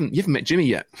 So you haven't met Jimmy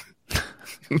yet.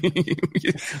 I'm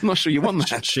not sure you want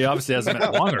that. She obviously hasn't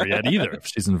met Wonger yet either. If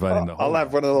she's inviting the whole. I'll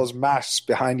have one of those masks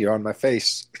behind you on my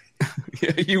face.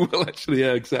 Yeah, you will actually.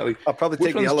 Yeah, exactly. I'll probably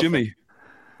take the elephant. Jimmy.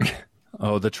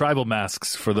 Oh, the tribal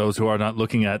masks for those who are not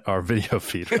looking at our video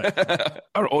feed, right?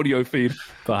 Our audio feed.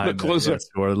 Behind closer. Yes,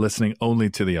 who are listening only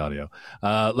to the audio.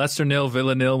 Leicester 0,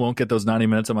 Villa 0. Won't get those 90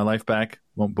 minutes of my life back.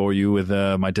 Won't bore you with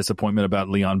my disappointment about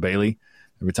Leon Bailey.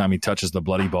 Every time he touches the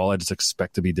bloody ball, I just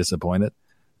expect to be disappointed.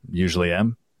 Usually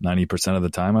am, 90% of the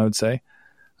time, I would say.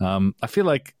 I feel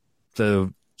like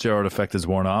the Gerrard effect is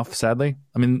worn off, sadly.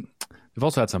 I mean, we've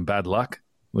also had some bad luck.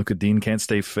 Luka Dean can't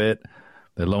stay fit.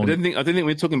 I didn't think we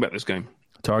were talking about this game.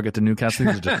 Target to Newcastle.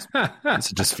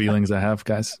 It's just feelings I have,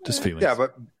 guys. Just feelings. Yeah,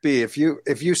 but B, if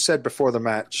you said before the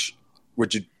match,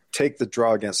 would you take the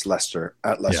draw against Leicester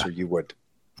at Leicester? Yeah. You would,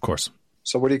 of course.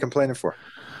 So what are you complaining for?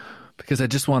 Because I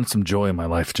just want some joy in my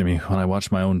life, Jimmy. When I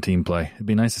watch my own team play, it'd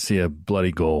be nice to see a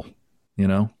bloody goal. It'd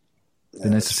be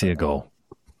nice to see a goal.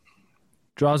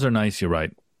 Draws are nice, you're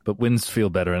right, but wins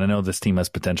feel better. And I know this team has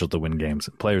potential to win games,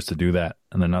 players to do that,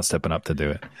 and they're not stepping up to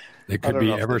do it. They could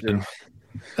be Everton.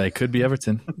 They could be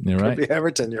Everton. You're right. Could be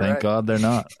Everton. Thank God they're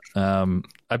not.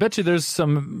 I bet you there's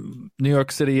some New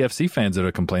York City FC fans that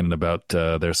are complaining about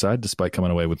their side, despite coming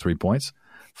away with 3 points.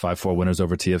 5-4 winners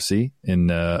over TFC in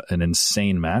an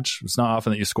insane match. It's not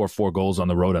often that you score 4 goals on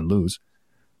the road and lose,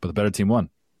 but the better team won.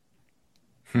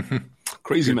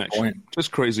 Crazy match.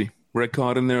 Just crazy. Red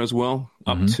card in there as well.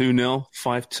 Up 2-0,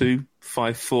 5-2,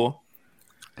 5-4.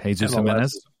 Jesus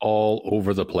Jimenez. All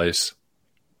over the place.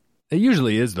 It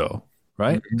usually is, though,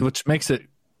 right? Mm-hmm. Which makes it,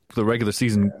 the regular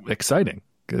season, exciting.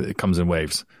 It comes in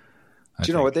waves.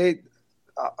 Do you know what?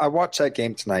 I watched that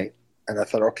game tonight, and I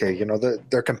thought, okay,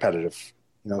 they're competitive.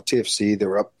 TFC, they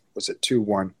were up, was it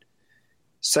 2-1?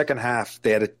 Second half,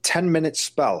 they had a 10-minute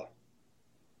spell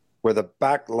where the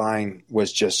back line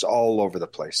was just all over the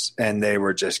place, and they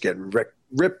were just getting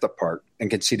ripped apart and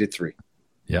conceded 3.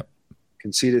 Yep.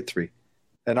 Conceded 3.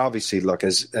 And obviously, look,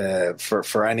 as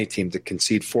for any team to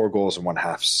concede 4 goals in one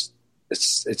half,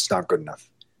 it's not good enough.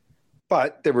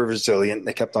 But they were resilient.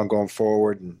 They kept on going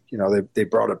forward, and they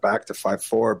brought it back to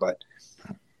 5-4. But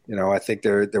I think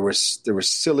there was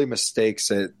silly mistakes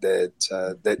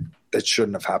that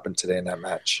shouldn't have happened today in that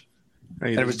match.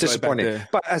 And it was disappointing.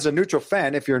 But as a neutral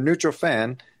fan, if you're a neutral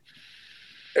fan,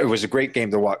 it was a great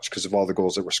game to watch because of all the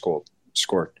goals that were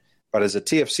scored. But as a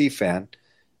TFC fan,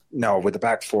 no, with the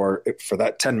back four for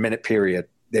that 10-minute period,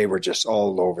 they were just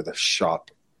all over the shop.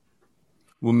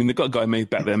 Well, I mean, they got a guy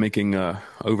back there making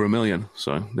over $1 million,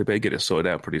 so they better get it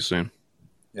sorted out pretty soon.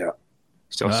 Yeah.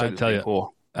 So I tell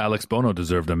you, Alex Bono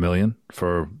deserved $1 million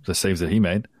for the saves that he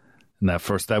made. And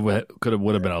that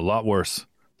would have been a lot worse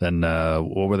than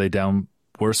what were they down?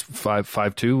 Worse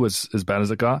 5-2 was as bad as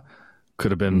it got.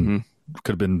 Could have been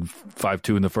could have been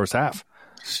 5-2 in the first half.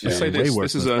 I'll say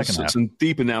this is some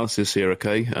deep analysis here,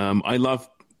 okay? I love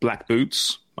black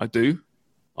boots. I do.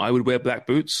 I would wear black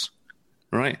boots,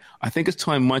 right? I think it's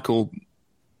time Michael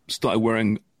started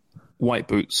wearing white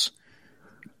boots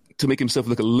to make himself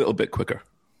look a little bit quicker.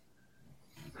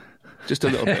 Just a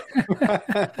little bit.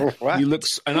 He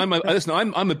looks, and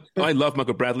I love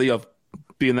Michael Bradley. I've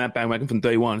been in that bandwagon from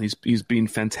day one. He's been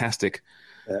fantastic.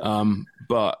 Yeah.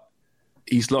 But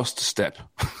he's lost a step,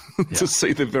 to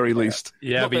say the very least.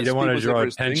 Yeah, but you don't want to draw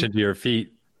attention to your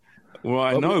feet. Well,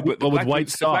 I know, but with white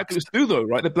socks. The black boots do, though,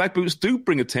 right? The black boots do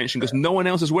bring attention because no one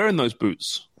else is wearing those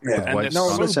boots. Yeah, and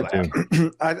listen.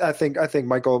 I think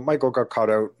Michael got caught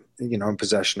out, in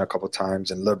possession a couple of times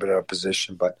and a little bit out of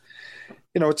position, but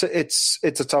it's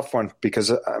a tough one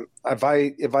because if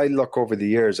I look over the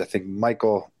years, I think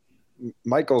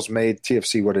Michael's made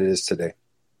TFC what it is today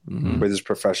with his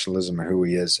professionalism and who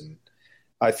he is, and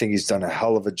I think he's done a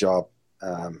hell of a job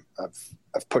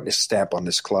of putting a stamp on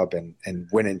this club and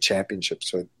winning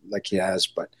championships like he has.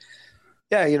 But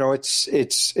yeah,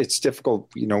 it's difficult,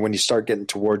 when you start getting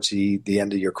towards the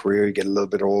end of your career, you get a little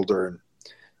bit older and,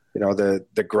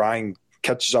 the grind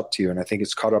catches up to you. And I think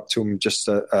it's caught up to him just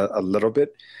a little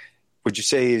bit. Would you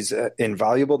say he's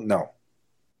invaluable? No.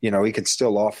 He can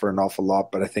still offer an awful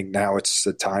lot, but I think now it's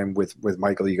the time with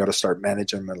Michael, you got to start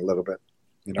managing him a little bit.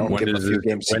 When does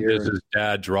his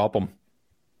dad drop him?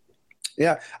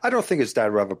 Yeah, I don't think his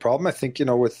dad will have a problem. I think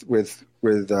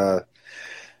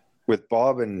with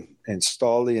Bob and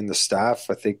Stolly and the staff,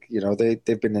 I think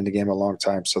they've been in the game a long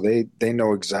time, so they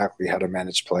know exactly how to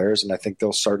manage players, and I think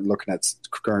they'll start looking at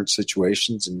current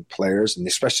situations and players, and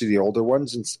especially the older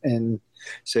ones, and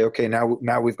say, okay,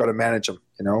 now we've got to manage them.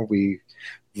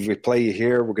 We play you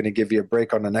here, we're going to give you a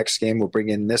break on the next game. We'll bring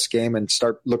in this game and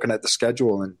start looking at the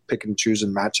schedule and pick and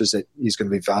choosing matches that he's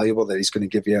going to be valuable, that he's going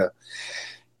to give you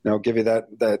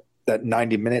that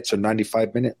 90 minutes or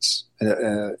 95 minutes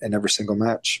in every single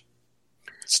match.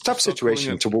 It's a tough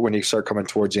situation when you start coming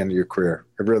towards the end of your career.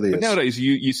 It really is. Nowadays,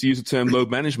 you used to use the term load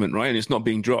management, right? And it's not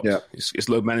being dropped. Yeah. It's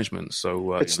load management.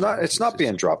 So it's not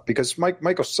being dropped because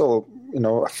Michael's still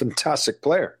a fantastic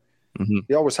player. Mm-hmm.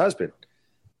 He always has been.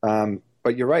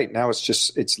 But you're right. Now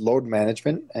it's load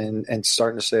management and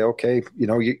starting to say, okay,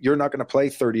 you're not going to play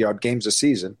 30 odd games a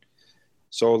season.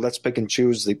 So let's pick and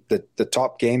choose the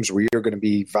top games where you're going to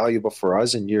be valuable for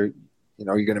us, and you're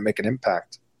going to make an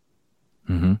impact.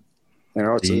 Mm-hmm.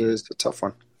 It's a tough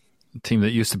one. The team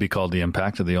that used to be called the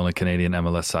Impact are the only Canadian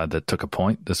MLS side that took a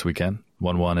point this weekend,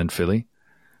 1-1 in Philly.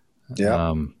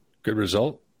 Yeah, good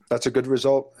result. That's a good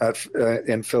result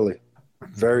in Philly.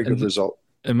 Very good result.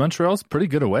 And Montreal's pretty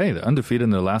good away. They're undefeated in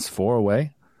their last 4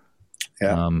 away.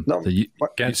 Yeah,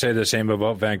 can't say the same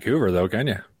about Vancouver, though, can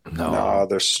you? No,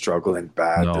 they're struggling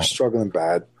bad. No. They're struggling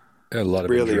bad. A lot of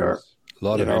really injuries. A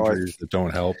lot of injuries that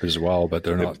don't help as well, but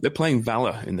they're not. They're playing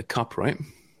Valor in the Cup, right?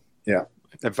 Yeah.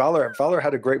 And Valor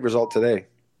had a great result today.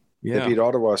 Yeah. They beat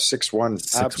Ottawa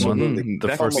 6-1. Absolutely.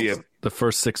 The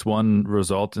first 6-1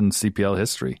 result in CPL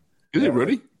history. Is it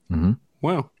really? Mm-hmm.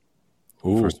 Wow.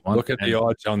 Ooh, look at the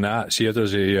odds on that. See if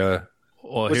there's a...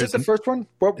 was it the first one?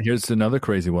 Well, here's another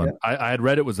crazy one. Yeah. I had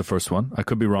read it was the first one. I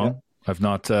could be wrong. Yeah. I've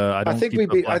not. I think we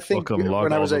beat. I think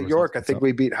when I was at York, I think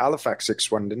we beat Halifax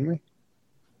 6-1, didn't we?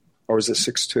 Or was it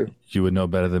 6-2? You would know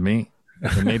better than me.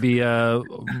 Or maybe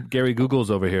Gary Google's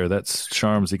over here. That's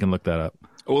Charms. He can look that up.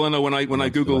 All I know when I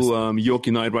Google York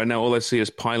United right now, all I see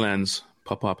is Pielands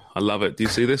pop up. I love it. Do you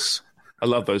see this? I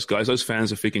love those guys. Those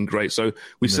fans are freaking great. So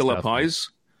we sell our pies.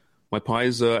 My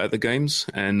pies at the games,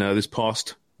 and this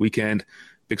past weekend,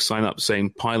 big sign up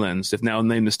saying Pielands. They've now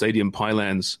named the stadium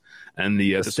Pielands. And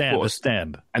the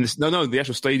stand. And the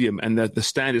actual stadium, and the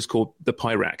stand is called the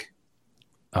Pie Rack.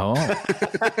 Oh.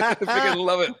 I freaking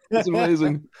love it. It's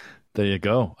amazing. There you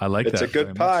go. I like that. It's a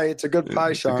good pie. It's a good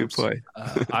pie, Sean.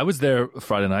 I was there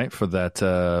Friday night for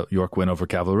that York win over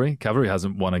Cavalry. Cavalry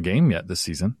hasn't won a game yet this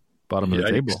season. Bottom of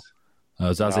the table.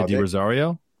 Zaze Di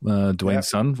Rosario, Dwayne's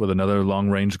son, with another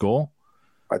long-range goal.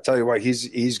 I tell you what,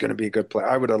 he's going to be a good player.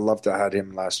 I would have loved to have had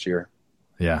him last year.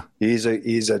 Yeah, he's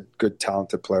a good,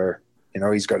 talented player.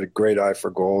 He's got a great eye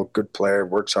for goal. Good player,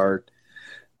 works hard.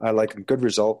 I like him. Good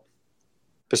result.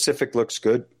 Pacific looks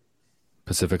good.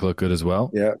 Pacific look good as well.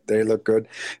 Yeah, they look good.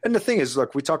 And the thing is,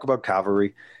 look, we talk about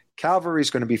Cavalry. Cavalry's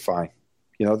going to be fine.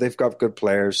 They've got good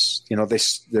players.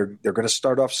 They're going to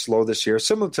start off slow this year,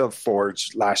 similar to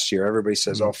Forge last year. Everybody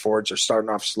says, "Oh, Forge are starting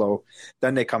off slow."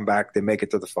 Then they come back, they make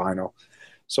it to the final.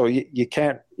 So you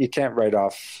can't write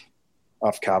off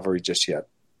Cavalry just yet.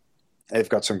 They've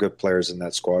got some good players in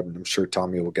that squad, and I'm sure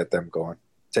Tommy will get them going.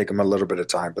 Take them a little bit of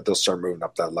time, but they'll start moving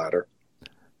up that ladder.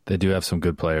 They do have some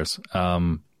good players.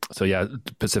 So yeah,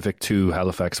 Pacific 2,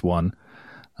 Halifax 1.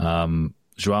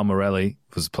 Joao Morelli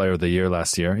was Player of the Year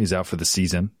last year. He's out for the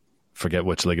season. Forget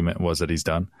which ligament it was that he's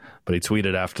done. But he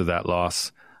tweeted after that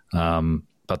loss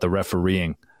about the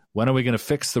refereeing. When are we going to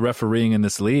fix the refereeing in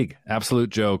this league? Absolute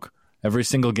joke. Every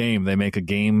single game, they make a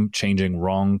game-changing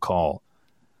wrong call.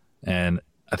 And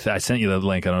I sent you the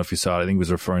link. I don't know if you saw it. I think he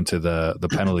was referring to the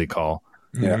penalty call.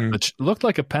 Yeah. Which looked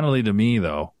like a penalty to me,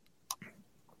 though.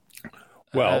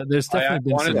 Well, there's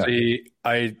definitely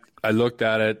I looked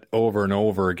at it over and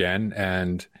over again,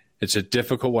 and it's a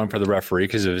difficult one for the referee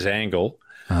because of his angle.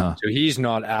 So he's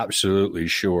not absolutely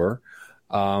sure.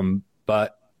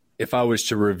 But if I was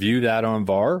to review that on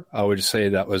VAR, I would say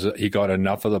he got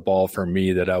enough of the ball for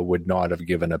me that I would not have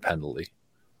given a penalty.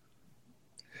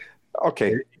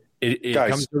 Okay. It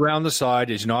comes around the side.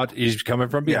 He's coming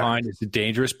from behind. Yeah. It's a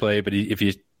dangerous play, but if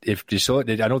you saw it,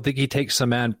 I don't think he takes the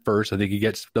man first. I think he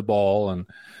gets the ball and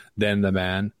then the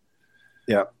man.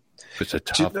 Yeah. It's a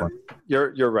tough one.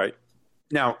 You're right.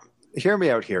 Now, hear me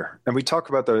out here. And we talk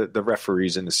about the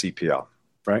referees in the CPL,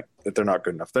 right? That they're not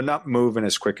good enough. They're not moving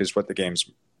as quick as what the game's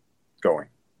going.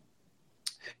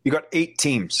 You got 8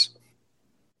 teams,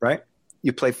 right?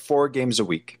 You play 4 games a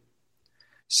week.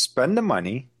 Spend the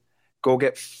money. Go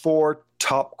get 4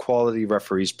 top quality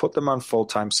referees. Put them on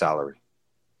full-time salary.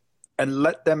 And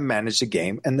let them manage the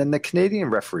game. And then the Canadian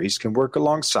referees can work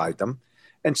alongside them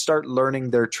and start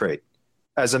learning their trade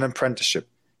as an apprenticeship,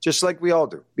 just like we all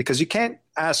do. Because you can't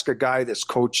ask a guy that's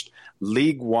coached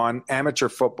League One, amateur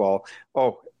football,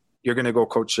 you're going to go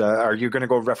coach, or you're going to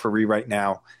go referee right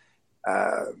now,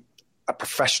 a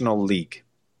professional league.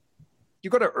 You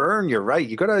got to earn your right.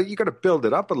 You got to build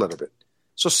it up a little bit.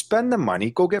 So spend the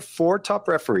money, go get 4 top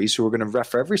referees who are going to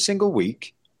ref every single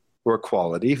week, who are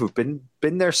quality, who've been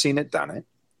there, seen it, done it,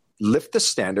 lift the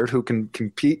standard, who can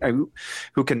compete,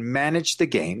 who can manage the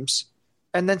games,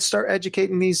 and then start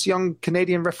educating these young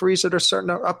Canadian referees that are starting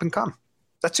to up and come.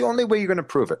 That's the only way you're going to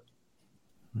prove it.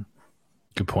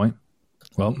 Good point.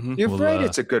 Well, you're right.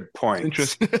 It's a good point.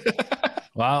 Interesting.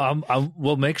 Well,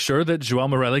 we'll make sure that Joao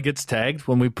Morelli gets tagged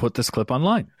when we put this clip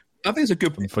online. I think it's a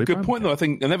good point, though. I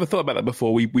think I never thought about that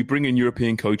before. We bring in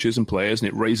European coaches and players, and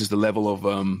it raises the level of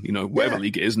whatever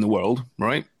league it is in the world,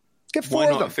 right? Get 4 Why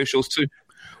of not them. Officials too?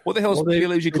 What the hell is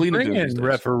PLAG Cleaner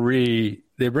doing?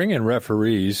 They bring in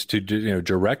referees to do,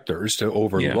 directors to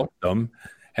overlook them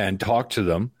and talk to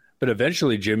them. But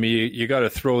eventually, Jimmy, you got to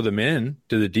throw them in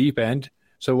to the deep end.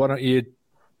 So why don't you?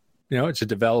 It's a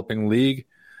developing league.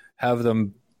 Have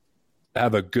them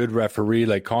have a good referee,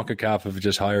 like CONCACAF have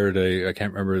just hired I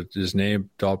can't remember his name,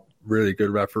 top really good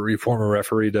referee, former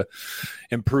referee, to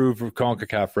improve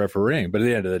CONCACAF refereeing. But at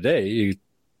the end of the day,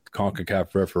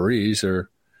 CONCACAF referees are...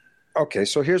 Okay,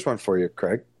 so here's one for you,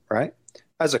 Craig, right?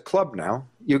 As a club now,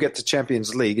 you get to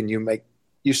Champions League and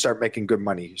you start making good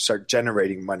money. You start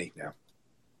generating money now,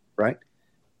 right?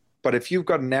 But if you've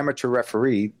got an amateur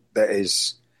referee that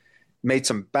is made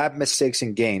some bad mistakes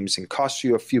in games and cost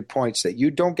you a few points that you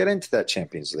don't get into that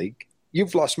Champions League,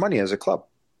 you've lost money as a club.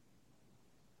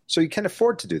 So you can't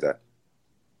afford to do that.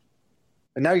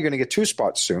 And now you're going to get 2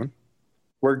 spots soon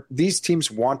where these teams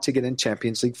want to get in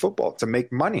Champions League football to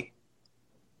make money.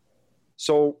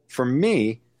 So for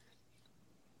me,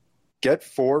 get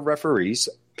 4 referees,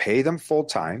 pay them full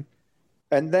time,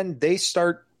 and then they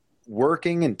start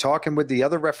working and talking with the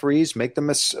other referees, make them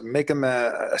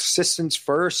assistants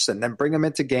first, and then bring them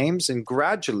into games, and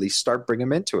gradually start bringing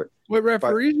them into it. What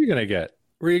referees are you going to get?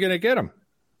 Where are you going to get them?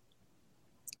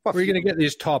 Where are you going to get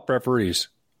these top referees?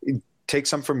 Take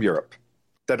some from Europe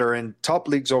that are in top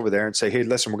leagues over there and say, hey,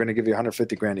 listen, we're going to give you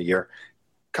 $150,000 a year.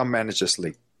 Come manage this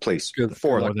league, please.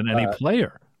 More than any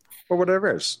player. Or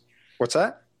whatever it is. What's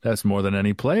that? That's more than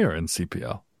any player in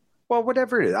CPL. Well,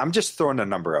 whatever it is. I'm just throwing a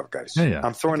number out, guys. Yeah.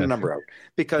 I'm throwing a number out.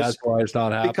 Because that's why it's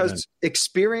not happening. Because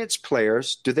experienced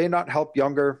players, do they not help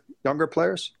younger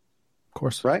players? Of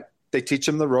course. Right? They teach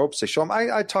them the ropes. They show them.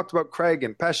 I talked about Craig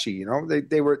and Pesci.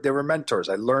 They were mentors.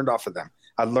 I learned off of them.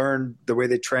 I learned the way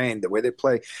they train, the way they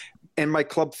play. In my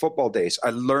club football days,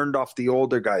 I learned off the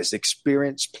older guys,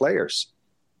 experienced players.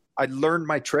 I learned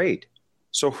my trade.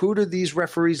 So who do these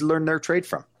referees learn their trade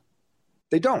from?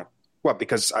 They don't. What,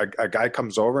 because a guy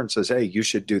comes over and says, hey, you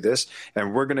should do this,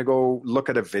 and we're going to go look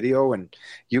at a video, and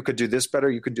you could do this better,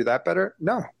 you could do that better?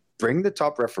 No. Bring the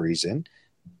top referees in,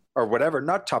 or whatever,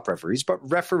 not top referees, but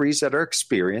referees that are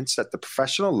experienced at the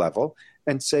professional level,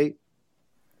 and say,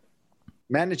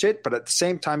 manage it, but at the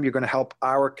same time, you're going to help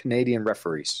our Canadian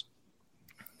referees.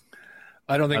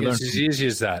 I don't think it's as easy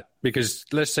as that, because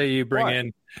let's say you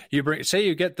bring say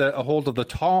you get a hold of the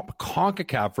top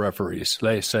CONCACAF referees,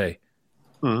 let's say,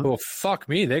 Well, fuck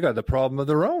me. They got the problem of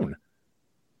their own.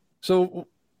 So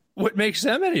what makes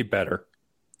them any better?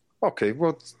 Okay,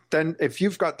 well, then if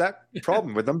you've got that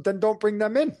problem with them, then don't bring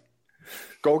them in.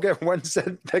 Go get ones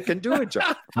that can do a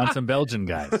job. On some Belgian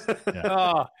guys.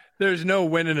 Yeah. There's no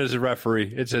winning as a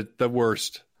referee. It's the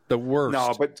worst. The worst.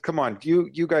 No, but come on,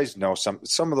 you guys know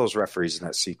some of those referees in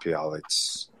that CPL.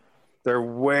 They're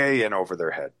way in over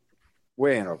their head.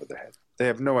 Way in over their head. They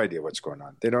have no idea what's going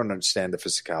on. They don't understand the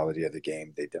physicality of the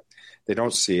game. They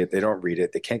don't see it. They don't read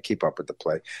it. They can't keep up with the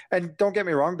play. And don't get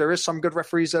me wrong, there is some good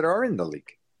referees that are in the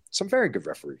league. Some very good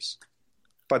referees.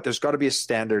 But there's got to be a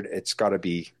standard. It's got to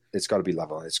be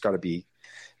level. It's got to be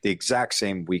the exact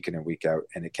same week in and week out,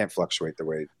 and it can't fluctuate the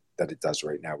way that it does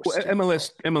right now. Well,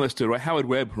 MLS too, right? Howard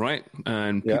Webb, right?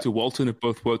 And Peter Walton have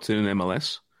both worked in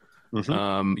MLS.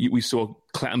 Mm-hmm. We saw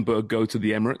Clattenburg go to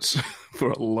the Emirates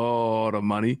for a lot of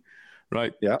money,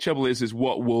 right? Yeah. Trouble is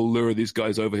what will lure these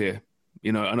guys over here?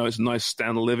 You know, I know it's a nice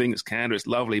standard of living, it's Canada, it's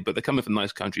lovely, but they're coming from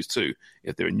nice countries too.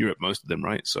 If they're in Europe, most of them,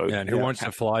 right? So, and who wants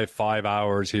to fly 5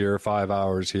 hours here, 5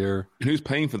 hours here? And who's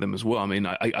paying for them as well? I mean,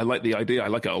 I like the idea, I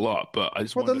like it a lot, but I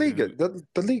just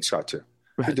the league's got to.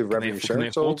 We do revenue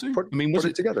share, so put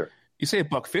it together. You say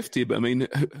 $1.50, but I mean,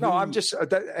 no, I'm just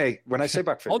hey. When I say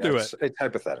 $1.50, I'll do it. It's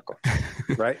hypothetical,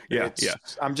 right? Yeah.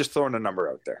 I'm just throwing a number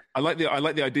out there. I like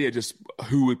the idea. Just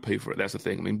who would pay for it? That's the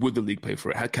thing. I mean, would the league pay for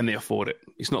it? How can they afford it?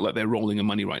 It's not like they're rolling in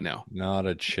money right now. Not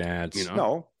a chance. You know?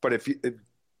 No, but do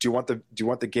you want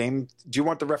the game? Do you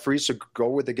want the referees to go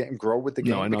with the game, grow with the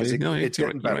game? No, I know. Because it's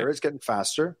getting better. Right. It's getting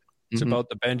faster. It's about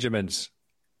the Benjamins.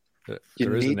 You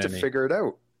need to figure it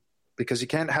out. Because you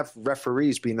can't have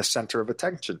referees being the center of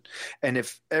attention. And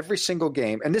if every single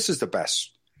game, and this is the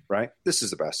best, right? This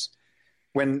is the best.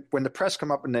 When the press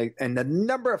come up and the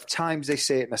number of times they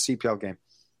say it in a CPL game,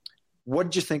 what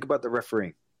did you think about the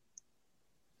refereeing?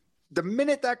 The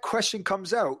minute that question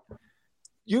comes out,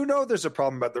 you know there's a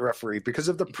problem about the referee, because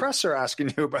if the press are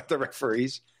asking you about the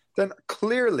referees, then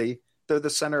clearly they're the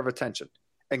center of attention.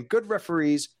 And good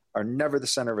referees are never the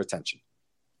center of attention.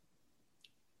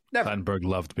 Clattenburg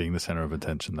loved being the center of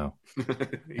attention, though.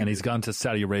 And he's gone to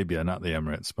Saudi Arabia, not the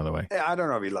Emirates, by the way. I don't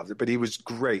know if he loved it, but he was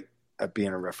great at being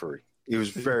a referee. He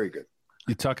was very good.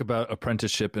 You talk about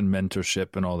apprenticeship and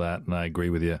mentorship and all that, and I agree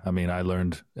with you. I mean, I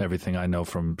learned everything I know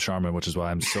from Sharman, which is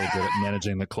why I'm so good at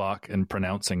managing the clock and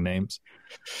pronouncing names.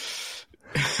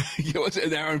 What's it,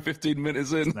 an hour and 15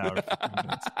 minutes in? An hour and 15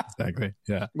 minutes. Exactly.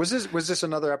 Yeah. Was this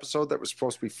another episode that was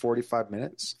supposed to be 45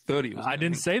 minutes? 30. I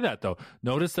didn't say that, though.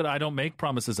 Notice that I don't make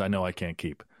promises I know I can't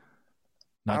keep.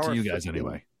 Not to you guys,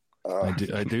 anyway. I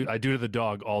do to the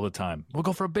dog all the time. We'll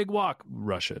go for a big walk.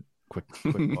 Rush it. Quick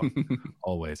walk.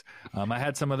 Always. I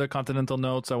had some other continental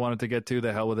notes I wanted to get to.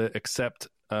 The hell with it. Except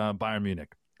Bayern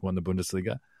Munich won the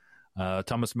Bundesliga.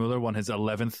 Thomas Müller won his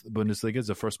 11th Bundesliga. He's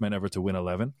the first man ever to win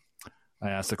 11. I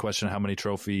asked the question, how many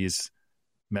trophies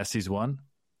Messi's won?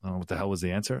 I don't know what the hell was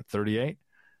the answer. 38.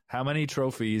 How many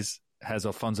trophies has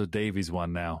Alphonso Davies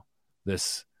won now?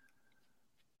 This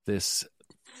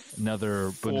another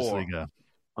 4. Bundesliga.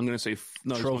 I'm going to say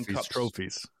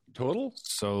trophies. Total?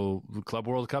 So the Club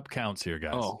World Cup counts here,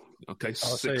 guys. Oh, okay.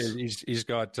 I'll say he's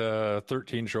got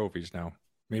 13 trophies now.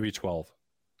 Maybe 12.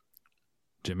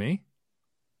 Jimmy?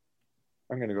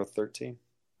 I'm going to go 13.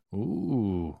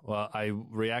 Ooh, well, I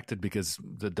reacted because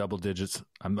the double digits.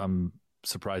 I'm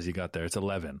surprised you got there. It's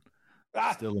 11.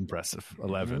 Still impressive.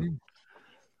 11, mm-hmm.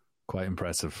 Quite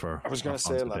impressive for. I was going to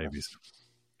say 11. Davies.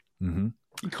 Mm-hmm.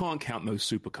 You can't count those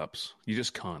Super Cups. You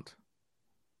just can't.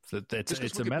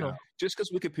 It's a medal. Just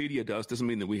because Wikipedia doesn't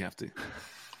mean that we have to.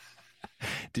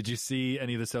 Did you see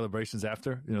any of the celebrations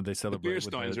after? You know, they celebrate. The beer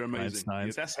steins are amazing.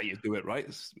 Yeah, that's how you do it, right?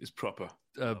 It's proper.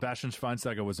 Bastian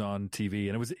Schweinsteiger was on TV,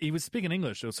 and he was speaking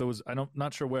English. So it was,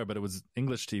 not sure where, but it was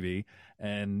English TV.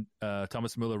 And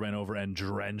Thomas Müller ran over and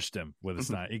drenched him with a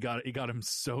stein. He got him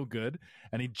so good,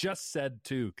 and he just said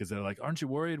too, because they're like, "Aren't you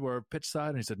worried we're pitch side?"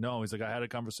 And he said, "No." He's like, "I had a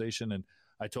conversation, and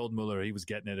I told Müller he was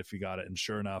getting it if he got it." And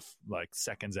sure enough, like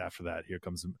seconds after that, here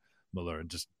comes Müller and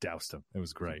just doused him. It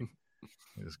was great.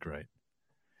 It was great.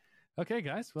 Okay,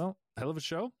 guys. Well, hell of a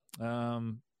show.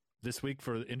 This week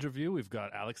for the interview, we've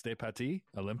got Alex Despatie,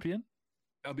 Olympian.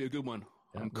 That'll be a good one.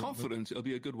 Yeah, I'm confident it'll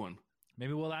be a good one.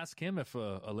 Maybe we'll ask him if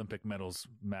Olympic medals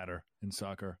matter in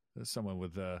soccer. There's someone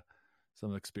with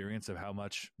some experience of how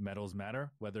much medals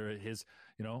matter, whether his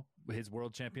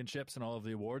world championships and all of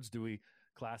the awards. Do we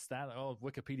class that? Oh,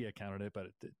 Wikipedia counted it, but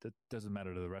it doesn't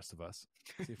matter to the rest of us.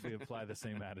 See if we apply the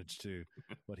same adage to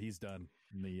what he's done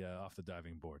in the off the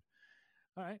diving board.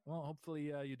 All right. Well,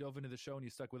 hopefully you dove into the show and you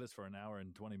stuck with us for an hour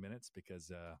and 20 minutes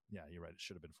because, you're right. It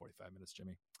should have been 45 minutes,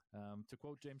 Jimmy. To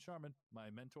quote James Sharman, my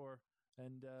mentor,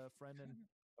 and friend and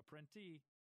apprentice.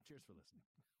 Cheers for listening.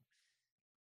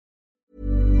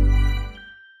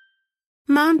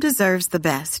 Mom deserves the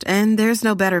best, and there's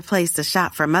no better place to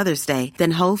shop for Mother's Day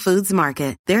than Whole Foods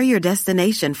Market. They're your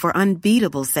destination for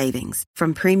unbeatable savings,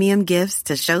 from premium gifts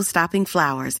to show-stopping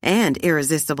flowers and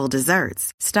irresistible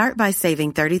desserts. Start by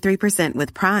saving 33%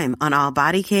 with Prime on all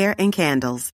body care and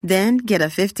candles. Then get a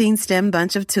 15-stem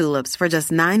bunch of tulips for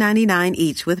just $9.99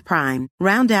 each with Prime.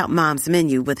 Round out Mom's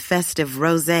menu with festive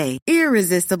rosé,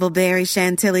 irresistible berry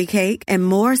chantilly cake, and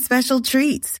more special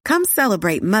treats. Come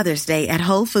celebrate Mother's Day at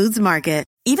Whole Foods Market.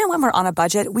 Even when we're on a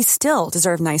budget, we still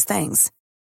deserve nice things.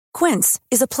 Quince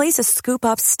is a place to scoop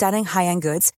up stunning high-end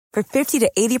goods for 50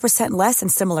 to 80% less than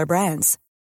similar brands.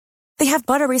 They have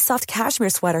buttery soft cashmere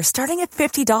sweaters starting at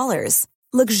 $50,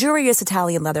 luxurious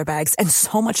Italian leather bags, and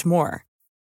so much more.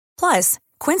 Plus,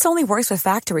 Quince only works with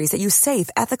factories that use safe,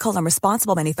 ethical, and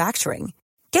responsible manufacturing.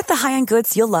 Get the high-end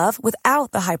goods you'll love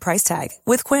without the high price tag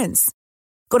with Quince.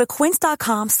 Go to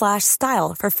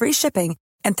quince.com/style for free shipping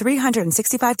and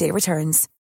 365-day returns.